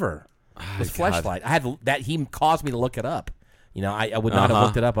 forever. Was God. Fleshlight. I had that. He caused me to look it up. You know, I would not have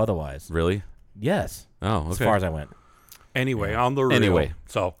looked it up otherwise. Really? Yes. Oh, okay. As far as I went. Anyway, on the real. Anyway.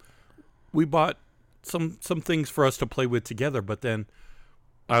 So we bought some things for us to play with together, but then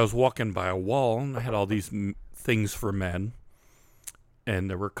I was walking by a wall and I had all these things for men, and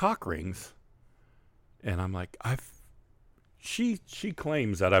there were cock rings, and I'm like, she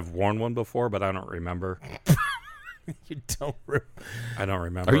claims that I've worn one before, but I don't remember. You don't. I don't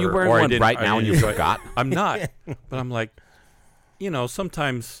remember. Are you wearing Or I one didn't- right I now and didn't you enjoy it. forgot? I'm not, but I'm like,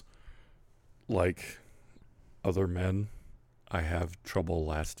 sometimes, like other men, I have trouble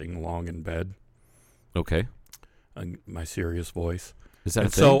lasting long in bed. Okay. My serious voice. Is that And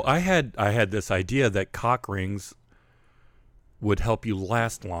a thing? so I had this idea that cock rings would help you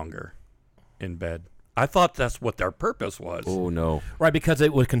last longer in bed. I thought that's what their purpose was. Oh no. Right, because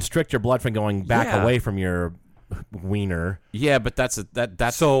it would constrict your blood from going back Yeah. away from your wiener. Yeah, but that's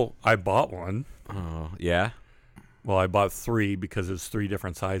So I bought one. oh, yeah. Well, I bought 3 because it's 3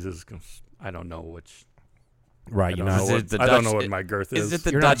 different sizes. 'Cause I don't know which. Right, I you're don't not. know Is it the I don't Dutch- know what my girth is. Is it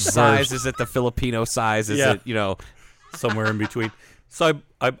the You're not Dutch size? versed. Is it the Filipino size? Is Yeah. it, somewhere in between. So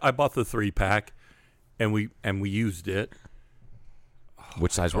I bought the 3-pack, and we used it.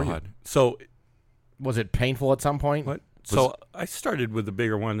 which size were you? God. So Was it painful at some point? what? So I started with the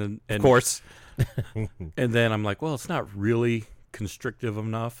bigger one, and Of course. and then I'm like, well, it's not really constrictive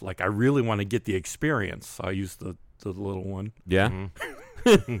enough. Like I really want to get the experience. So I used the little one. Yeah.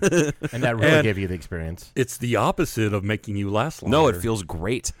 And that really And- gave you the experience. It's the opposite of making you last longer. No, it feels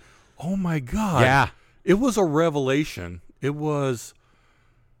great. Oh my god. Yeah. It was a revelation. It was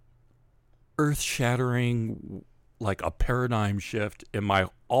earth-shattering, like a paradigm shift in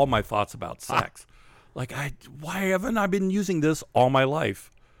all my thoughts about sex. Like why haven't I been using this all my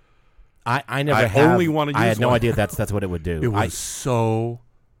life? I never I have. only wanna I use had no one. idea that's what it would do. It was so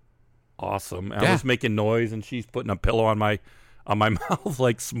awesome. I Yeah. was making noise, and she's putting a pillow on my mouth,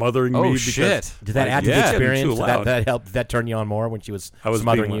 like smothering Oh me. shit. Did that like, add to the yeah, experience? too Did loud. that help? Did that turn you on more when she was I was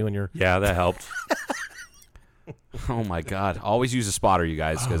smothering being you like- and your? Yeah, that helped. Oh my god. Always use a spotter, you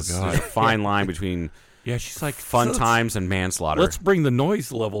guys, because God. there's a fine line between Yeah, she's like fun "So times and manslaughter. Let's bring the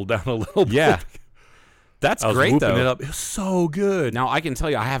noise level down a little bit. Yeah. That's I was great whooping though. it up. It's so good. Now I can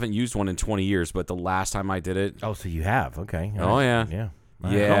tell you I haven't used one in 20 years, but the last time I did it, Oh, so you have? Okay. Oh, yeah. Yeah.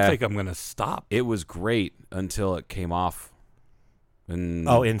 I yeah, don't think I'm gonna stop. it was great until it came off. And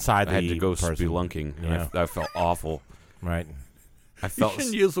Oh, inside I had the to go person. spelunking. and Yeah. I felt awful. Right. I You felt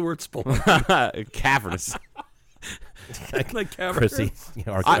shouldn't use the word spelunking. cavernous. like cavernous. Chrissy.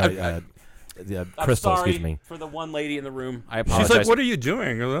 Or, I'm Crystal, sorry excuse me. for the one lady in the room. I She's apologize. like, "What are you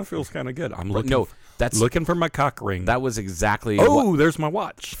doing?" Oh, that feels kind of good. I'm looking. No, that's looking for my cock ring. that was exactly. oh, there's my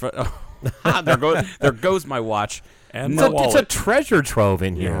watch there goes my watch. and It's my a, wallet. it's a treasure trove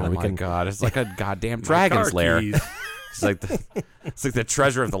in here. Oh we my can. god! It's like a goddamn My dragon's car lair. keys. It's like the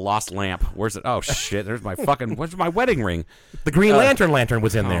treasure of the lost lamp. Where's it? Oh shit! There's my fucking. Where's my wedding ring? The Green Lantern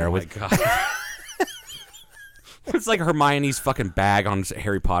was in there. Oh my With, god! It's like Hermione's fucking bag on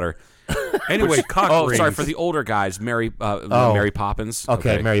Harry Potter. Anyway, cock Oh, rings. sorry for the older guys. Mary Poppins.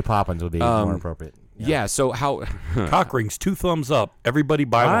 okay, Mary Poppins would be more appropriate. Yeah. So how? cock rings. 2 thumbs up. Everybody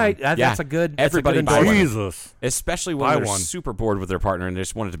buy All one. right, Yeah. that's a good. Everybody that's a buy good one. endorsement. Jesus. Especially when Buy they're one. super bored with their partner and they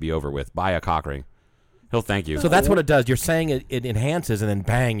just want it to be over with. Buy a cock ring. He'll thank you. So that's what it does. You're saying it enhances, and then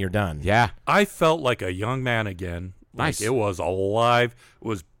bang, you're done. yeah. I felt like a young man again. Like Nice. It was alive. It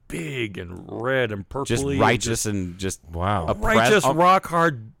was big and red and purpley. Just and righteous and just Wow. righteous, oppressed- rock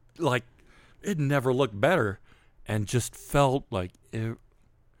hard. Like it never looked better, and just felt like it,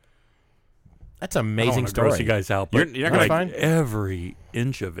 That's an I don't amazing wanna gross story. you guys out, You're- but you're not like gonna- That's fine. every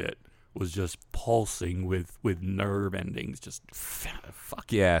inch of it was just pulsing with nerve endings. Just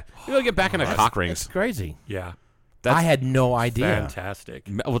fuck yeah. You gotta get back into cock rings. It's crazy. yeah, That's I had no idea. fantastic.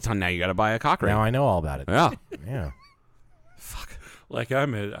 Well, now you gotta buy a cock ring. Now I know all about it. Yeah. Yeah. Like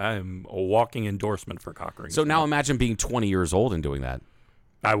I'm a walking endorsement for cock rings. So now imagine being 20 years old and doing that.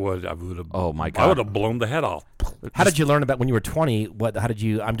 I would have. Oh, my I God. would have blown the head off. How did you learn about when you were 20? How did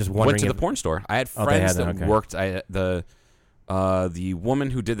you? I'm just wondering. Went to the if- porn store. I had Oh, they friends had that that, okay. worked. The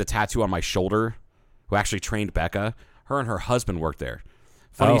woman who did the tattoo on my shoulder, who actually trained Becca, her and her husband worked there.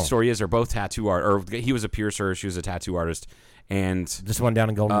 Funny Oh. story is they're both tattoo art, or he was a piercer, she was a tattoo artist, and This one down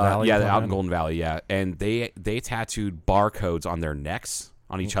in Golden Valley. yeah, you're out talking in about? Golden Valley, yeah, and they tattooed barcodes on their necks,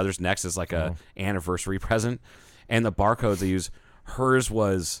 on each other's necks as like a anniversary present, and the barcodes they use, hers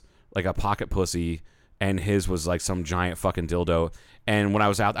was like a pocket pussy, and his was like some giant fucking dildo. And when I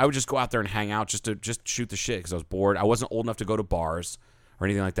was out, I would just go out there and hang out just to shoot the shit because I was bored. I wasn't old enough to go to bars or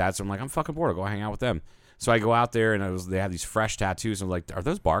anything like that, so I'm like, I'm fucking bored. I'll go hang out with them. So I go out there and they have these fresh tattoos. And I'm like, are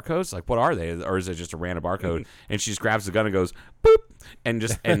those barcodes? Like, what are they? Or is it just a random barcode? And she just grabs the gun and goes, boop, and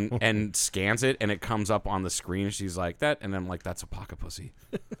just and scans it, and it comes up on the screen. She's like, that, and I'm like, that's a pocket pussy.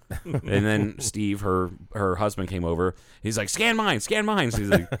 And then Steve, her husband, came over. He's like, scan mine. So he's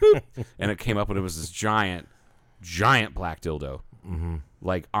like, boop, and it came up and it was this giant black dildo,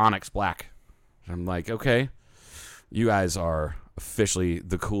 like onyx black. And I'm like, okay, you guys are officially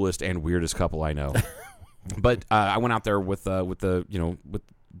the coolest and weirdest couple I know. But I went out there with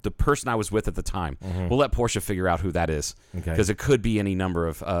the person I was with at the time. We'll let Portia figure out who that is, Okay. because it could be any number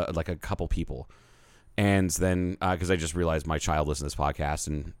of like a couple people. And then because I just realized my child listened to this podcast,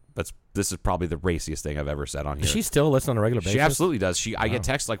 and this is probably the raciest thing I've ever said on here. Does she still listen on a regular basis? She absolutely does. I get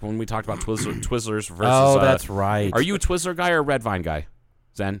texts like when we talked about Twizzlers versus. Oh, that's right. Are you a Twizzler guy or a Red Vine guy,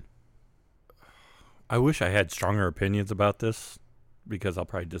 Zen? I wish I had stronger opinions about this because I'll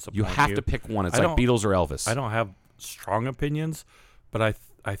probably disappoint You you. have to pick one. It's I like don't- Beatles or Elvis. I don't have strong opinions, but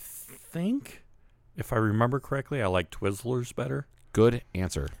I think if I remember correctly, I like Twizzlers better. Good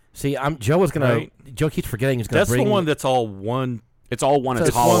answer. See, Joe was gonna. Right. Joe keeps forgetting he's gonna That's bring. the one that's all one. It's all one. So It's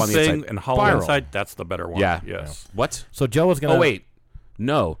it's hollow one on the thing inside. and hollow Spiral. inside. That's the better one. Yeah. Yes. What? So Joe was gonna. Oh wait,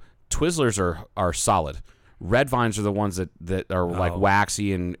 no. Twizzlers are solid. Red Vines are the ones that are like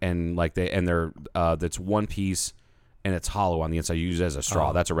waxy and like they're that's one piece and it's hollow on the inside. You use it as a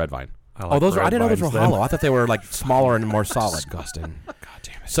straw. That's a Red Vine. I Oh, like those are. I Red didn't know those were Vines then. hollow. I thought they were like smaller and more solid. Disgusting. God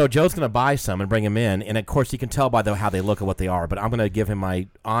damn it. So Joe's going to buy some and bring them in, and of course you can tell by how they look and what they are. But I'm going to give him my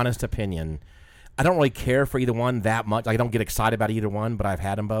honest opinion. I don't really care for either one that much. I don't get excited about either one, but I've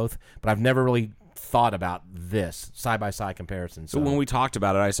had them both. But I've never really thought about this side by side comparison. So when we talked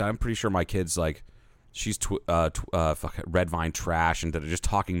about it, I said I'm pretty sure my kid's like, she's fucking Red Vine trash and they're just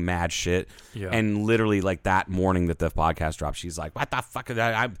talking mad shit. Yeah. And literally like that morning that the podcast dropped, she's like, "What the fuck is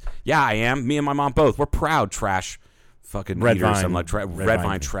that?" Yeah, I am. Me and my mom both. We're proud trash fucking Red eaters. Vine. I'm like Red Red Vine.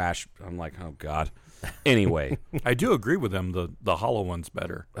 Vine trash. I'm like, oh god. Anyway, I do agree with them. The hollow one's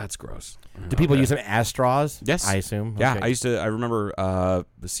better. that's gross. do people use them as straws? Yes, I assume. Yeah, Okay. I remember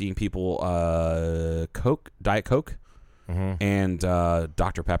seeing people Diet Coke, and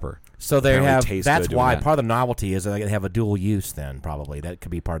Dr. Pepper. So they apparently have. taste That's good doing why that. part of the novelty is that they have a dual use. Then probably that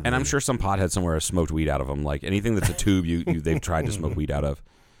could be part of. And the I'm sure some pothead somewhere has smoked weed out of them. Like anything that's a tube, they've tried to smoke weed out of.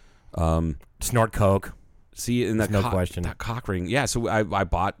 snort coke. See, in that There's no question. that cock ring, yeah. So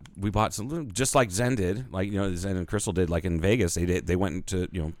we bought some, just like Zen did, like Zen and Crystal did, like in Vegas. They went to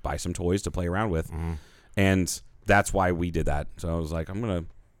buy some toys to play around with, and that's why we did that. So I was like,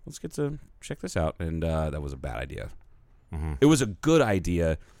 let's get to check this out, and that was a bad idea. It was a good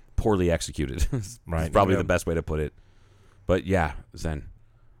idea, poorly executed. Right. It's probably Yeah. the best way to put it. But yeah, Zen.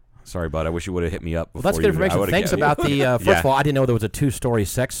 Sorry, bud. I wish you would have hit me up. Well, that's before good you- I information. would've Thanks get- about the. First Yeah. of all, I didn't know there was a 2-story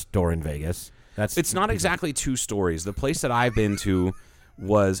sex store in Vegas. It's not exactly 2 stories. The place that I've been to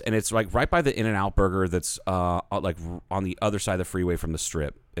was, and it's like right by the In-N-Out Burger. That's like on the other side of the freeway from the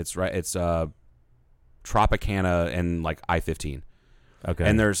Strip. It's right. It's Tropicana and like I-15. Okay.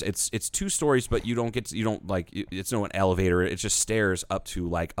 And it's 2 stories, but it's no an elevator. It's just stairs up to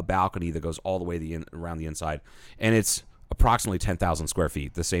like a balcony that goes all the way around the inside, and it's approximately 10,000 square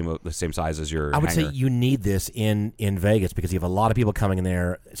feet, the same size as your. I would say hangar. you need this in Vegas because you have a lot of people coming in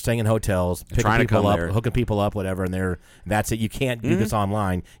there, staying in hotels, picking trying to people come up, there. hooking people up, whatever, and that's it. You can't do this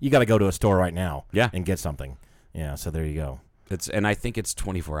online. You got to go to a store right now, Yeah. and get something. Yeah, so there you go. And I think it's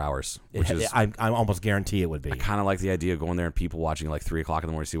 24 hours, which is I almost guarantee it would be. I kind of like the idea of going there and people watching like 3 o'clock in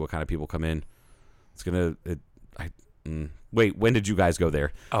the morning to see what kind of people come in. It's gonna. Wait, when did you guys go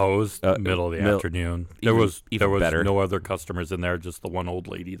there? Oh, it was middle of the afternoon. There was better. no other customers in there, just the one old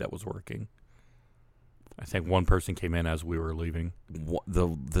lady that was working. I think one person came in as we were leaving.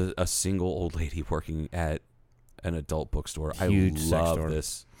 A single old lady working at an adult bookstore. Huge I sex love store.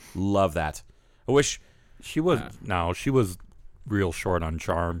 this. Love that. I wish. She was she was real short on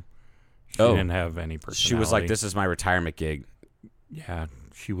charm. She Oh. didn't have any personality. She was like, "This is my retirement gig." Yeah,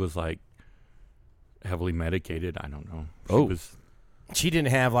 she was like heavily medicated. I don't know. She didn't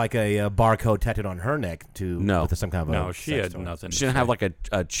have like a barcode tattooed on her neck No. with some kind of a No, she sex had toy. nothing. She didn't have like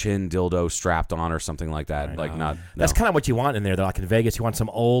a chin dildo strapped on or something like that. Like not. That's no. kind of what you want in there, though. Like in Vegas, you want some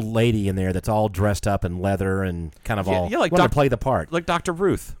old lady in there that's all dressed up in leather and kind of all. yeah, like you want Doc- to play the part. like Dr.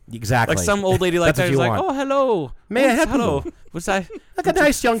 Ruth. Exactly. Like some old lady like That's what that you is like, want. oh, hello. May I help hello. you? Was I? Like a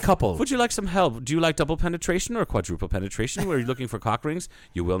nice young couple. Would you like some help? Do you like double penetration or quadruple penetration? Were you looking for cock rings?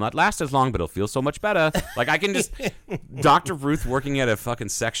 You will not last as long, but it'll feel so much better. Like I can just Dr. Ruth working at a fucking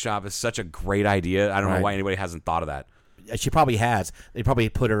sex shop is such a great idea. I don't know Right. why anybody hasn't thought of that. She probably has. They probably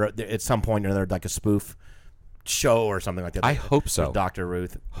put her at some point or another, like a spoof show or something like that. I hope so. With Dr.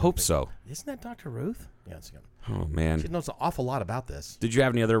 Ruth. Hope so. Isn't that Dr. Ruth? Yeah, it's good. Oh She man. knows an awful lot about this. Did you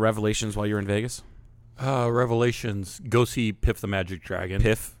have any other revelations while you were in Vegas? Revelations. Go see Piff the Magic Dragon.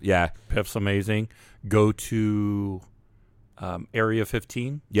 Piff? Yeah. Piff's amazing. Go to Area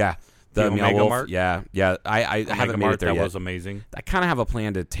 15. Yeah. The Meow Omega Wolf. Mart? Yeah. Yeah. I haven't made it there that yet. was amazing. I kind of have a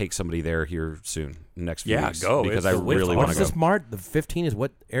plan to take somebody there here soon, next few Yeah, weeks. go. Because It's I the way really to want What's to go. this mart? The 15 is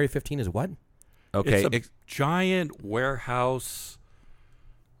what? Area 15 is what? Okay. It's a giant warehouse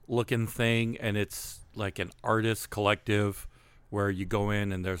looking thing, and it's like an artist collective where you go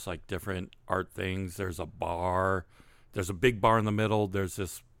in and there's like different art things. There's a bar. There's a big bar in the middle. There's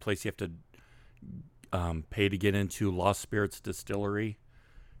this place you have to pay to get into, Lost Spirits Distillery,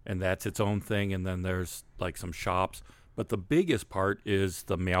 and that's its own thing. And then there's like some shops. But the biggest part is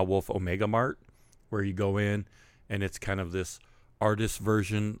the Meow Wolf Omega Mart, where you go in and it's kind of this artist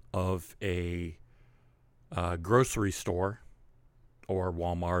version of a grocery store or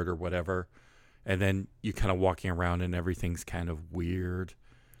Walmart or whatever. And then you kind of walking around and everything's kind of weird.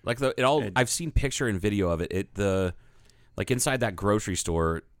 Like I've seen picture and video of it. Like inside that grocery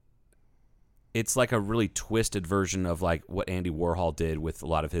store, it's like a really twisted version of like what Andy Warhol did with a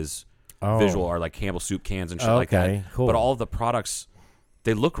lot of his visual art, like Campbell soup cans and shit like that. Okay, cool. But all of the products,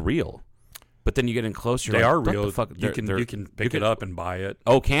 they look real. But then you get in close, you're They like, are what real. the fuck? You can pick it up and buy it.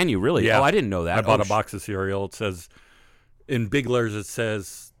 Oh, can you really? Yeah. Oh, I didn't know that. I bought Oh, a box of cereal. It says, in big letters, it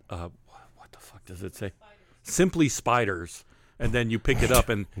says, what the fuck does it say? Simply Spiders. And then you pick it up,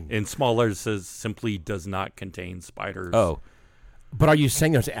 and in small letters, it says, simply does not contain spiders. Oh, But are you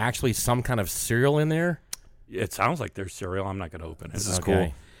saying there's actually some kind of cereal in there? It sounds like there's cereal. I'm not going to open it. this is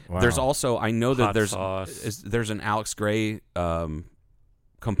Okay. cool. Wow. There's also, I know that Hot sauce. there's an Alex Gray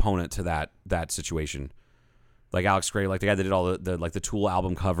component to that situation. Like Alex Gray, like the guy that did all the Tool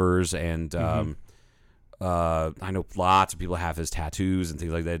album covers, and I know lots of people have his tattoos and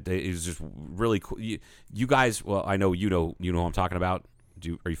things like that. It was just really cool. You guys, well, I know you know who I'm talking about.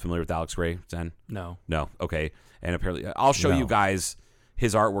 Are you familiar with Alex Gray, Zen? No. No. Okay. And apparently, I'll show No. you guys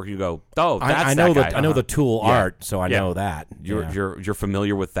his artwork. You go, oh, that's I know that guy. I know the Tool Yeah. art, so I Yeah. know that. Yeah. You're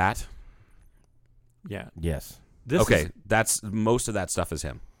familiar with that? Yeah. Yes. This Okay, is, that's most of that stuff is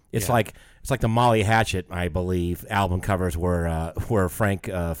him. It's Yeah. like the Molly Hatchet, I believe, album covers were Frank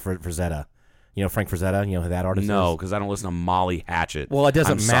Frazetta. You know Frank Frazetta? You know who that artist No, is? because I don't listen to Molly Hatchet. Well, it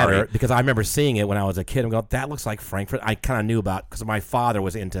doesn't I'm matter sorry. because I remember seeing it when I was a kid and going, that looks like Frank Frazetta. I kind of knew about because my father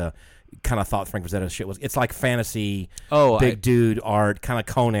was into, kind of thought Frank Frazetta shit was, it's like fantasy, Oh, big dude art, kind of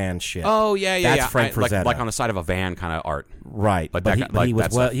Conan shit. Oh yeah, That's yeah. Frank like Frazetta. on the side of a van kind of art. Right, Like but that he, guy- but like he was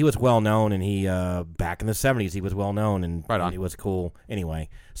that well. stuff. He was well known, and he back in the '70s he was well known, and Right on. It was cool. Anyway,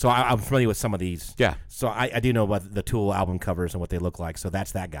 so I'm familiar with some of these. Yeah. So I do know about the Tool album covers and what they look like. So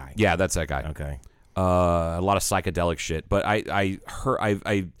that's that guy. Yeah, that's that guy. Okay. A lot of psychedelic shit. But I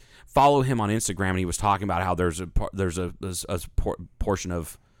follow him on Instagram, and he was talking about how there's a portion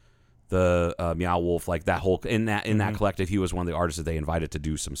of the Meow Wolf, like that whole in that collective. He was one of the artists that they invited to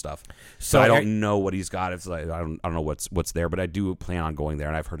do some stuff. So I don't know what he's got. It's like I don't know what's there, but I do plan on going there,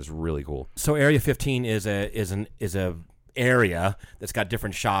 and I've heard it's really cool. So Area 15 is a area that's got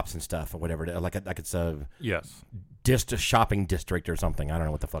different shops and stuff or whatever. Like it's a yes. shopping district or something. I don't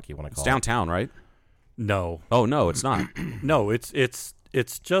know what the fuck you want to It's call downtown, right? No. Oh no, it's not. No, it's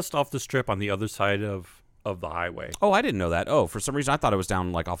just off the strip on the other side of the highway. Oh, I didn't know that. Oh, for some reason I thought it was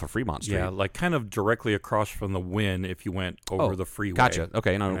down like off of Fremont Street. Yeah, like kind of directly across from the Wynn if you went over the freeway. Gotcha.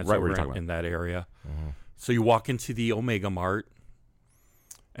 Okay, and I know And it's right where over you're talking in that area. Mm-hmm. So you walk into the Omega Mart,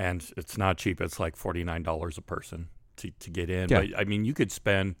 and it's not cheap. It's like $49 a person to get in. Yeah. But I mean, you could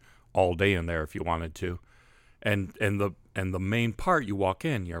spend all day in there if you wanted to. And the main part, you walk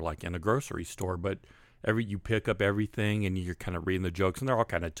in, you're like in a grocery store, but you pick up everything and you're kind of reading the jokes, and they're all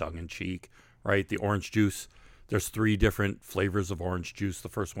kind of tongue in cheek, right? The orange juice. There's 3 different flavors of orange juice. The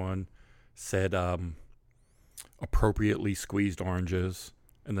first one said appropriately squeezed oranges.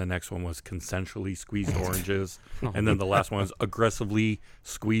 and the next one was consensually squeezed oranges, and then the last one was aggressively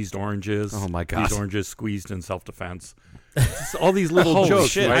squeezed oranges. Oh, my God. These oranges squeezed in self-defense. Just all these little Holy jokes,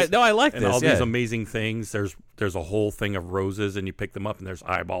 shit. right? I like and this. all yeah. these amazing things. There's a whole thing of roses, and you pick them up, and there's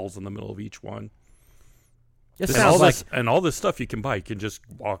eyeballs in the middle of each one. It And sounds all like this and all this stuff you can buy. You can just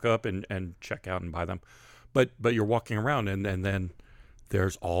walk up and check out and buy them. But you're walking around, and then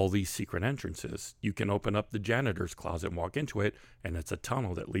there's all these secret entrances. You can open up the janitor's closet and walk into it, and it's a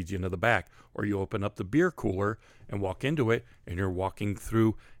tunnel that leads you into the back. Or you open up the beer cooler and walk into it, and you're walking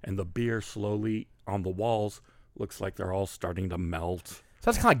through, and the beer slowly on the walls looks like they're all starting to melt. so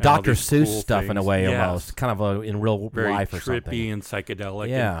that's kind of like And all Dr. these Seuss cool stuff in a things. way, Yes. almost kind of in real Very life or trippy something. and psychedelic.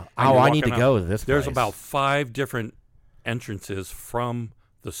 Yeah. And Oh, you're I need walking to go to this There's place. about 5 different entrances from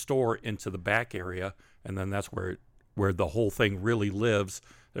the store into the back area, and then that's where the whole thing really lives.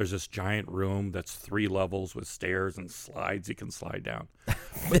 There's this giant room that's 3 levels with stairs and slides you can slide down,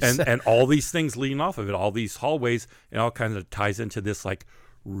 and all these things leading off of it, all these hallways, and all kinds of ties into this like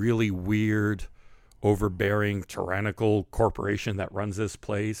really weird, overbearing, tyrannical corporation that runs this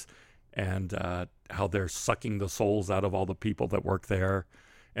place, and how they're sucking the souls out of all the people that work there.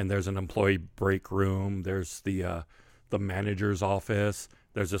 And there's an employee break room. There's the manager's office.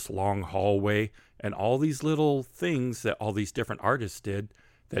 There's this long hallway, and all these little things that all these different artists did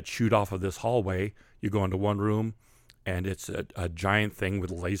that shoot off of this hallway. You go into one room, and it's a giant thing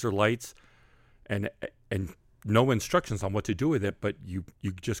with laser lights, and no instructions on what to do with it. But you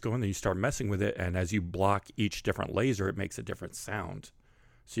just go in there, you start messing with it, and as you block each different laser, it makes a different sound.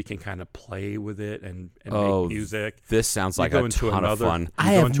 So you can kind of play with it and Oh, make music. This sounds You like go a into ton of another- fun. You I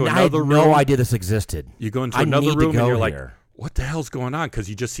go have into I had another no room. idea this existed. You go into I another need to room, and go you're like, here. what the hell's going on? Because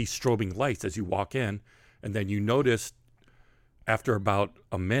you just see strobing lights as you walk in. And then you notice after about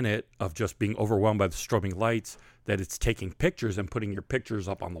a minute of just being overwhelmed by the strobing lights that it's taking pictures and putting your pictures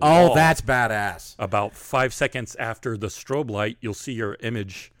up on the wall. Oh, that's badass. About 5 seconds after the strobe light, you'll see your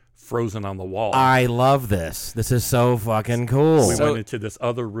image frozen on the wall. I love this. This is so fucking cool. We went into this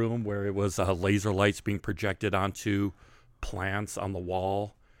other room where it was laser lights being projected onto plants on the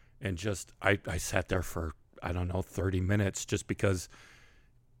wall. And just, I sat there for, 30 minutes just because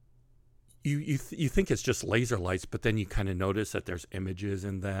you think it's just laser lights, but then you kind of notice that there's images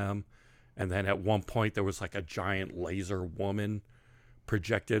in them. And then at one point there was like a giant laser woman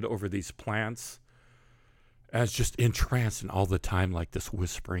projected over these plants. And I was just entranced, and all the time like this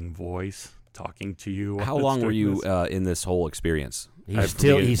whispering voice talking to you. How while it's long were doing you this. in this whole experience? He's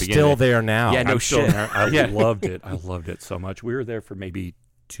beginning- still there now. Yeah, no I'm still shit. there. I Yeah. loved it. I loved it so much. We were there for maybe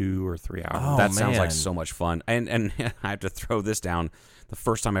 2 or 3 hours. Oh, That sounds like man. so much fun. And I have to throw this down. The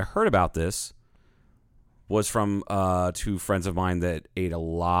first time I heard about this was from 2 friends of mine that ate a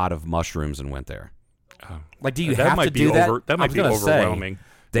lot of mushrooms and went there. Like, do you that have might to be do that? That I might was be gonna say, overwhelming.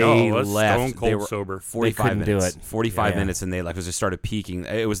 They no, us left. stone cold They were sober. 45 couldn't do minutes. it. 45 Yeah. minutes, and they like just started peaking.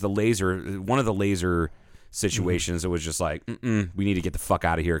 It was the laser. One of the laser situations. It was just like, we need to get the fuck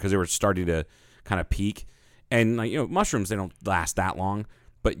out of here because they were starting to kind of peak. And like mushrooms, they don't last that long.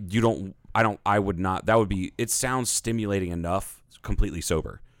 But you don't. I would not. That would be. It sounds stimulating enough, completely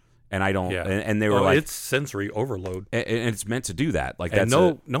sober. And I don't. Yeah. And they were like, it's sensory overload. and it's meant to do that. Like And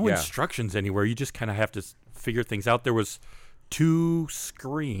that's no yeah. instructions anywhere. You just kind of have to figure things out. There was 2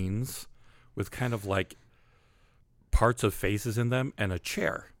 screens with kind of like parts of faces in them and a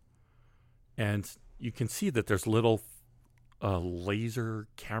chair. And you can see that there's little laser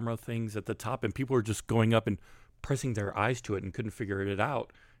camera things at the top, and people are just going up and pressing their eyes to it and couldn't figure it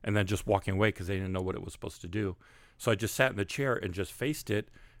out, and then just walking away because they didn't know what it was supposed to do. So I just sat in the chair and just faced it,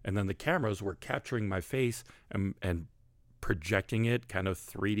 and then the cameras were capturing my face and projecting it, kind of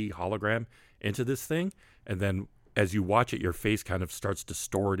 3D hologram into this thing. And then as you watch it, your face kind of starts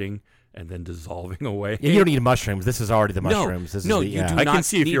distorting and then dissolving away. Yeah, you don't need mushrooms. This is already the No, mushrooms. This no, is the, you yeah. do I not can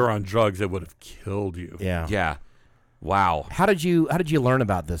see if need- you're on drugs, it would have killed you. Yeah. Yeah. Wow. How did you learn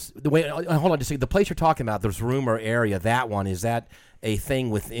about this? The way, hold on, just a second. The place you're talking about, this room or area, that one, is that a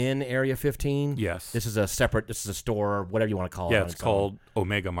thing within Area 15? Yes. This is a separate. This is a store, whatever you want to call it. Yeah, on it's its own. called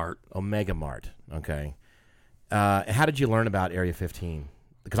Omega Mart. Omega Mart. Okay. How did you learn about Area 15?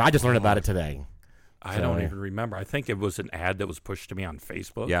 Because I just learned about it today. I So, don't yeah. even remember. I think it was an ad that was pushed to me on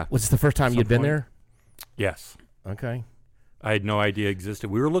Facebook. Yeah. Was this the first time you'd been point. there? Yes. Okay. I had no idea it existed.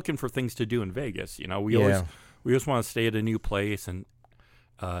 We were looking for things to do in Vegas. You know, we just want to stay at a new place and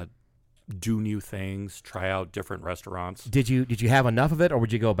do new things, try out different restaurants. Did you have enough of it, or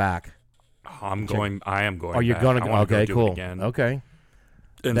would you go back? I am going. Oh, you're back. going I to wanna go. Okay, do cool. It again. Okay.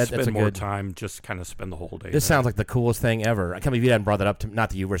 and that's spend a more good time. Just kind of spend the whole day. This there. sounds like the coolest thing ever. I can't believe you hadn't brought that up. Not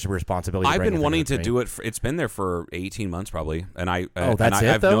that you were responsibility. to I've bring been anything wanting up to me. do it. It's been there for 18 months probably, and that's and it,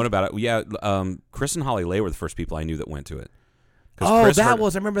 I've though? known about it. Yeah, Chris and Holly Lay were the first people I knew that went to it. 'Cause Oh, Chris that heard-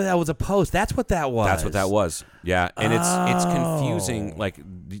 was. I remember that was a post. That's what that was. That's what that was. Yeah, and it's confusing. Oh. Like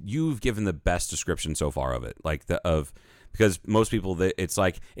you've given the best description so far of it, like because most people that it's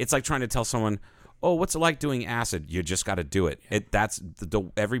like trying to tell someone, oh, what's it like doing acid? You just got to do it. That's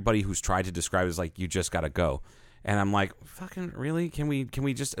everybody who's tried to describe it is like you just got to go. And I'm like, fucking really? Can we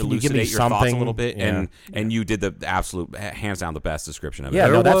just Can you give me elucidate your thoughts a something? little bit? Yeah. And you did the absolute hands down the best description of it. Yeah,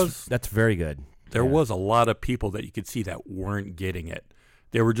 There no, was- that's very good. There was a lot of people that you could see that weren't getting it.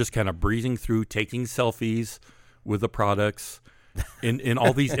 They were just kind of breezing through, taking selfies with the products. In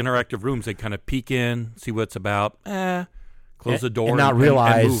all these interactive rooms, they kind of peek in, see what it's about, close the door, and not and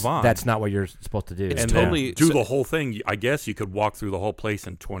realize move on. that's not what you're supposed to do. It's and totally- then do so- the whole thing. I guess you could walk through the whole place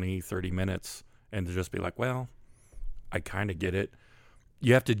in 20, 30 minutes and just be like, well, I kind of get it.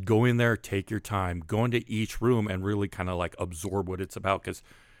 You have to go in there, take your time, go into each room and really kind of like absorb what it's about, because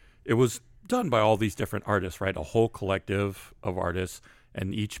it was done by all these different artists, right? A whole collective of artists,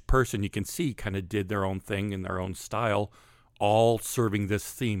 and each person you can see kind of did their own thing in their own style, all serving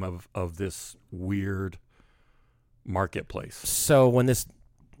this theme of this weird marketplace. So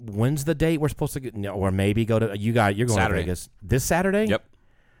when's the date we're supposed to get, or maybe go to? You're going Saturday. to Vegas this Saturday.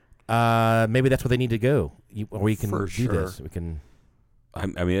 Yep. Maybe that's where they need to go. Or we can For do sure. this. We can. I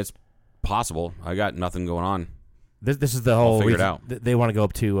mean, it's possible. I got nothing going on. This is the whole figure it reason. out. They want to go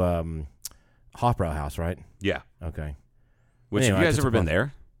up to Hofbrauhaus, right? Yeah. Okay. Which Anyway, have you guys that's ever a been bump.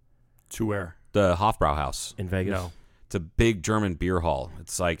 there? To where? The Hofbrauhaus. In Vegas. No. It's a big German beer hall.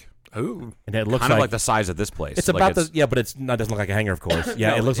 It's like Ooh. And it looks kind of like the size of this place. It's Like, about but it's not. Doesn't look like a hangar, of course.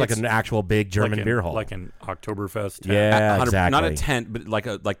 Yeah, No, it looks like it's an actual big German like beer hall. like an Oktoberfest tent. Yeah, 100 exactly. Not a tent, but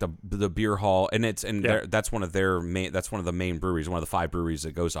like the beer hall, and Yeah. that's one of their main. That's one of the main breweries. One of the 5 breweries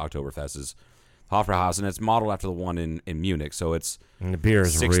that goes to Oktoberfest is Hofbrauhaus, and it's modeled after the one in Munich. So it's And the beer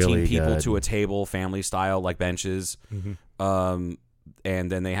is 16 really people good. to a table, family style, like benches. Mm-hmm.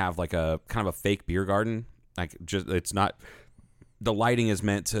 And then they have like a kind of a fake beer garden. Like just it's not. The lighting is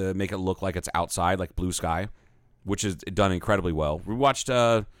meant to make it look like it's outside, like blue sky, which is done incredibly well. We watched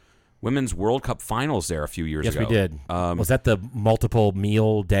Women's World Cup finals there a few years Yes, ago. we did. Was that the multiple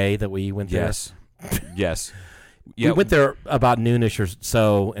meal day that we went there? Yes. Yes. We went there about noonish or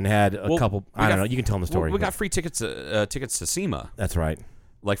so and had a Well, couple. we I don't got- know. You can tell them the story. We but- got free tickets to SEMA, That's right.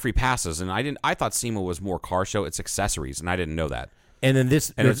 like free passes, and I thought SEMA was more car show. It's accessories, and I didn't know that. And then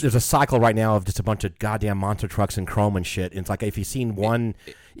And there's a cycle right now of just a bunch of goddamn monster trucks and chrome and shit. And it's like if you've seen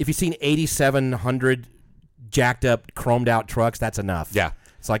 8,700 jacked up, chromed out trucks, that's enough. Yeah.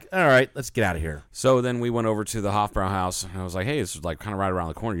 It's like, all right, let's get out of here. So then we went over to the Hofbrauhaus, and I was like, "Hey, this is like kind of right around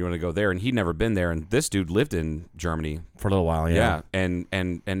the corner. You want to go there?" And he'd never been there, and this dude lived in Germany. For a little while, yeah. And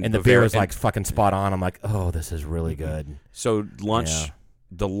And the Bavaria- beer is and- like fucking spot on. I'm like, oh, this is really good. so lunch, Yeah.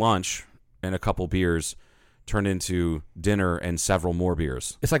 the lunch and a couple beers turned into dinner and several more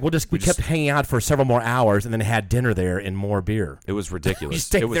beers. It's like we kept hanging out for several more hours and then had dinner there and more beer. It was ridiculous. We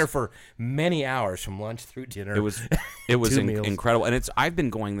stayed It was- there for many hours from lunch through dinner. It was 2 meals. incredible, and I've been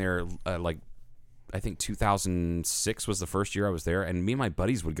going there like I think 2006 was the first year I was there, and me and my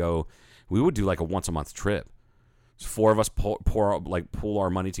buddies would go. We would do like a once a month trip. So 4 of us pool our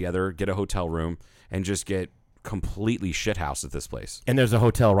money together, get a hotel room, and just get completely shithoused at this place. And there's a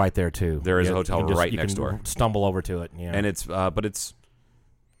hotel right there too. There is a You hotel can just- right you next can door. Stumble over to it. Yeah. And it's but it's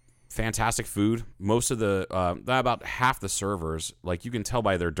fantastic food. Most of the about half the servers, like you can tell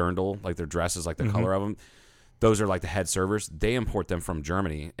by their dirndl, like their dresses, like the color of them. Those are like the head servers. They import them from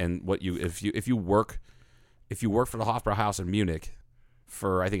Germany. And what if you work for the Hofbrauhaus in Munich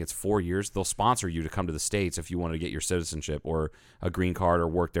for I think it's 4 years, they'll sponsor you to come to the States if you want to get your citizenship or a green card or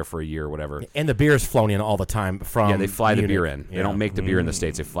work there for a year or whatever. And the beer's flown in all the time from. Yeah, they fly the Munich. beer in. They Yeah. don't make the beer in the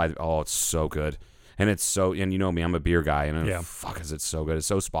States. They fly. Oh, it's so good, and it's so. And you know me, I'm a beer guy, and Yeah. fuck, is it so good? It's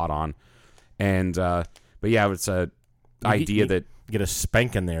so spot on. And but yeah, it's a You idea that get a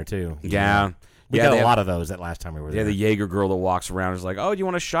spanking there too. yeah, We yeah, got they a have- lot of those that last time we were Yeah, there. the Jaeger girl that walks around is like, "Oh, you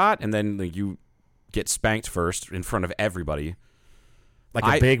want a shot?" And then like, you get spanked first in front of everybody. like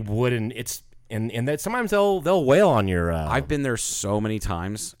I- a big wooden. It's and that sometimes they'll wail on your. I've been there so many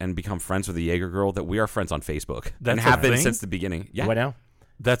times and become friends with the Jaeger girl that we are friends on Facebook That's and a have been thing? since the beginning. Yeah, What now?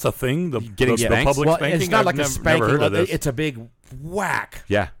 That's a thing. The Getting the spanked? public Well, spanking. it's not I've like a never spanking. heard of this. It's a big whack.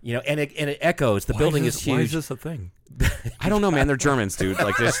 yeah. You know, and it echoes. The building is Why huge. is this a thing? I don't know, man. They're Germans, dude.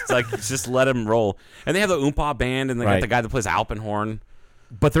 Like just let them roll. And they have the Oompa band, and they got Right. the guy that plays Alpenhorn.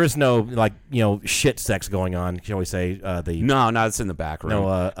 But there is no like shit sex going on. Shall we say No, it's in the back room. No,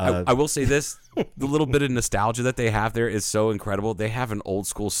 I will say this: the little bit of nostalgia that they have there is so incredible. They have an old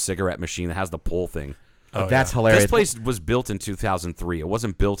school cigarette machine that has the pull thing. That's hilarious. This place was built in 2003. It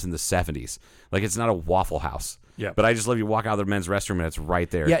wasn't built in the 70s. Like, it's not a Waffle House. Yeah. But I just love you walk out of the men's restroom and it's right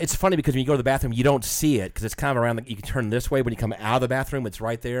there. Yeah, it's funny because when you go to the bathroom, you don't see it because it's kind of around. You can turn this way when you come out of the bathroom. It's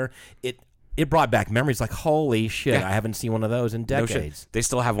right there. It brought back memories like, holy shit, Yeah. I haven't seen one of those in No decades. shit. They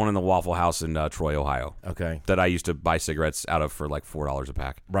still have one in the Waffle House in Troy, Ohio. Okay. That I used to buy cigarettes out of for like $4 a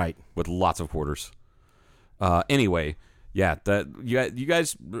pack. Right. With lots of quarters. Anyway, yeah, you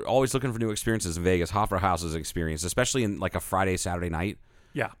guys are always looking for new experiences in Vegas. Hofbrau House is an experience, especially in like a Friday, Saturday night.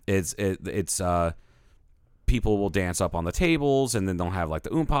 Yeah. It's people will dance up on the tables, and then they'll have like the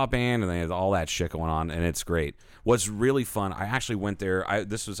Oompa band, and they have all that shit going on, and it's great. What's really fun, I actually went there.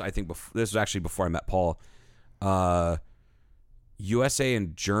 This was actually before I met Paul. USA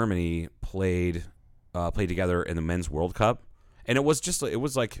and Germany played together in the Men's World Cup, and it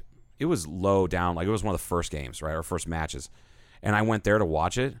was low down, like it was one of the first games, right, or first matches, and I went there to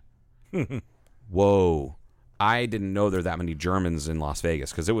watch it. Whoa. I didn't know there were that many Germans in Las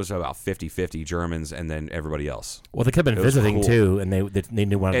Vegas because it was about 50-50 Germans and then everybody else. Well, they could have been It was visiting cool. too, and they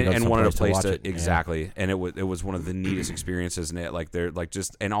knew wanted to go and wanted a place watch to it. exactly. Yeah. And it was one of the neatest experiences. And it like they're like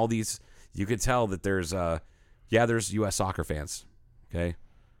just and all these you could tell that there's there's U.S. soccer fans, okay,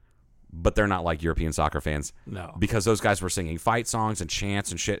 but they're not like European soccer fans. No, because those guys were singing fight songs and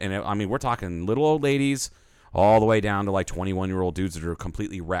chants and shit. And we're talking little old ladies all the way down to like 21-year-old dudes that are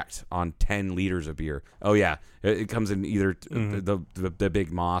completely wrecked on 10 liters of beer. Oh yeah, it comes in either the big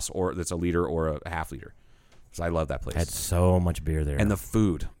Moss or that's a liter or a half liter. So I love that place. Had so much beer there, and the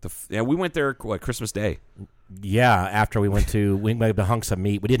food. We went there Christmas Day. Yeah, after we went to Hunks of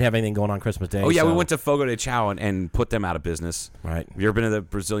Meat. We didn't have anything going on Christmas Day. Oh yeah, so. we went to Fogo de Chao and put them out of business. Right. Have you ever been to the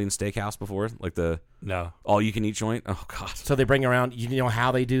Brazilian steakhouse before? Like the no all you can eat joint? Oh god. So they bring around. You know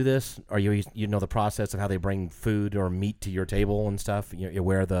how they do this, or you know the process of how they bring food or meat to your table and stuff. You're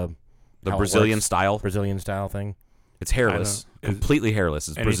aware of the Brazilian style thing. It's hairless, completely hairless.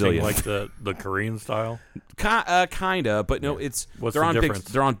 It's Brazilian, like the Korean style. Kinda, but no, it's What's they're the on difference?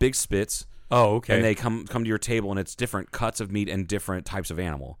 they're on big spits. Oh, okay. And they come to your table, and it's different cuts of meat and different types of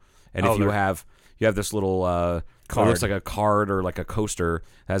animal. And if they're- you have this little it looks like a card or like a coaster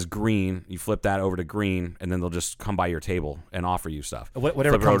that has green. You flip that over to green, and then they'll just come by your table and offer you stuff. Whatever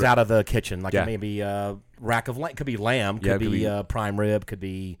Flip it comes over- out of the kitchen, like Yeah. it may be a rack of lamb, could be lamb, Yeah, could it could be be- prime rib, could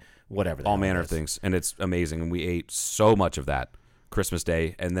be whatever. the all hell it manner of is. things, and it's amazing. And we ate so much of that Christmas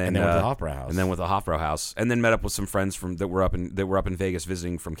Day, and then went to the Hofbrau House. and then with the Hofbrau House, and then met up with some friends that were up in Vegas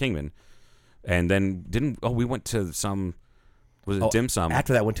visiting from Kingman, and then we went to some dim sum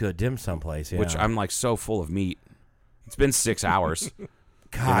After that, went to a dim sum place, yeah. which I'm like so full of meat. It's been 6 hours.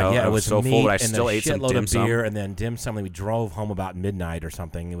 God, I it was was so meat full, but I and still a ate some shitload dim of sum. beer, and then dim sum. We drove home about midnight or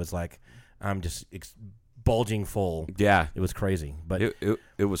something. It was like I'm just bulging full. Yeah, It was crazy, but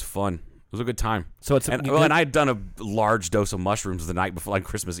it was fun. It was a good time. So it's and you- I'd done a large dose of mushrooms the night before, like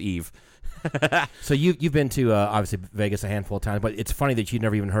Christmas Eve. So you've been to obviously Vegas a handful of times, but it's funny that you'd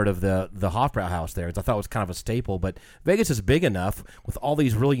never even heard of the Hofbrau House there. I thought it was kind of a staple, but Vegas is big enough with all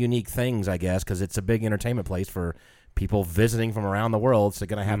these really unique things, I guess, because it's a big entertainment place for people visiting from around the world. So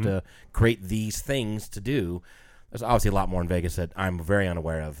they're going to have to create these things to do. There's obviously a lot more in Vegas that I'm very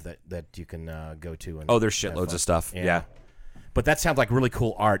unaware of that you can go to. And There's have shitloads fun. of stuff. Yeah. But that sounds like really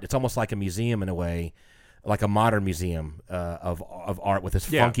cool art. It's almost like a museum in a way, like a modern museum of art with this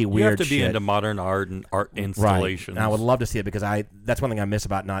funky, weird You have to be shit. into modern art and art Right. installations. And I would love to see it because that's one thing I miss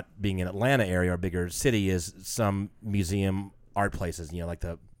about not being in Atlanta area or a bigger city is some museum art places. You know, like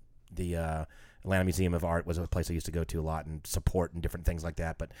the Atlanta Museum of Art was a place I used to go to a lot and support and different things like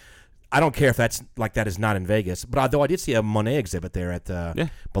that. But I don't care if that is not in Vegas. But although I did see a Monet exhibit there at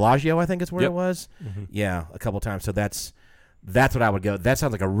Bellagio, I think is where it was. Mm-hmm. Yeah, a couple times. So that's what I would go. That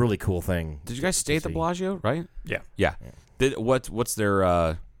sounds like a really cool thing. Did you guys stay at the Bellagio? Right? Yeah. Yeah. What's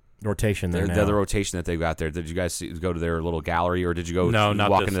their rotation there the now? rotation that they've got there? Did you guys go to their little gallery, or did you go No,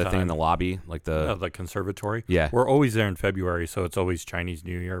 not walk this into the thing time. in the lobby, like the? The conservatory. Yeah. We're always there in February, so it's always Chinese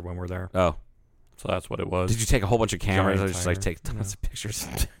New Year when we're there. Oh, So that's what it was. did you take a whole bunch of cameras? Giant Or just like tiger. take tons of pictures.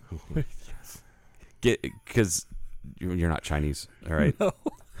 Because you're not Chinese, all right?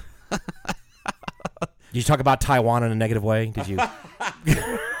 Did you talk about Taiwan in a negative way? Did you?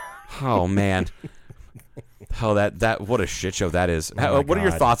 Oh man. Oh, that what a shit show that is. my What are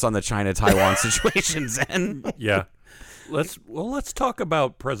your God. thoughts on the China-Taiwan situation, Zen? Yeah. Let's talk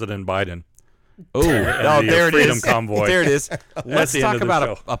about President Biden. Oh, the there it Freedom is. Convoy. There it is. Let's the end talk of the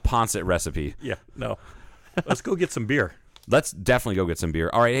about show. a Ponset recipe. Yeah. No. Let's go get some beer. Let's definitely go get some beer.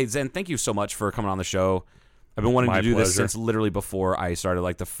 All right, hey Zen, thank you so much for coming on the show. I've been wanting My to do this pleasure. since literally before I started.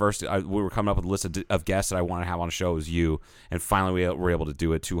 Like the first, we were coming up with a list of guests that I want to have on a show. It was you, and finally we were able to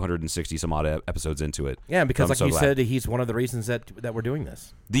do it. 260 some odd episodes into it. Yeah, because So I'm like so you glad. said, he's one of the reasons that we're doing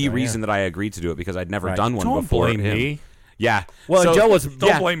this. The reason that I agreed to do it because I'd never Right. done one Don't before. blame him. me. Yeah. Well, So- Joe was.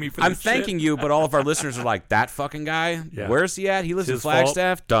 Don't blame me for I'm this thanking you, but all of our listeners are like, that fucking guy? Yeah. Where's he at? He lives in His fault.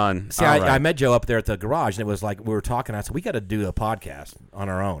 Flagstaff? Done. See, All I right. met Joe up there at the garage, and it was like we were talking. I said, "We got to do a podcast on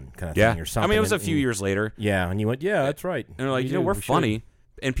our own, kind of Yeah. thing, or I something." mean, it was a And- few years later. Yeah, and you went, "Yeah, that's right." And they're like, We you know, do, we're we should. funny.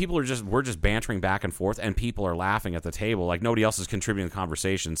 And people are we're just bantering back and forth, and people are laughing at the table. Like, nobody else is contributing to the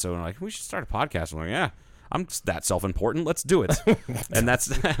conversation. So I'm like, we should start a podcast. I'm like, yeah, I'm that self-important. Let's do it. And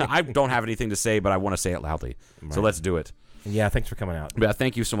that's, I don't have anything to say, but I want to say it loudly. So let's do it. Yeah, thanks for coming out. But yeah,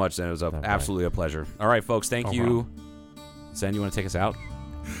 thank you so much, Zen. It was absolutely a pleasure. All right, folks, thank you. Zen, you want to take us out?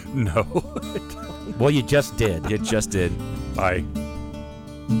 No. Well, you just did. You just did. Bye.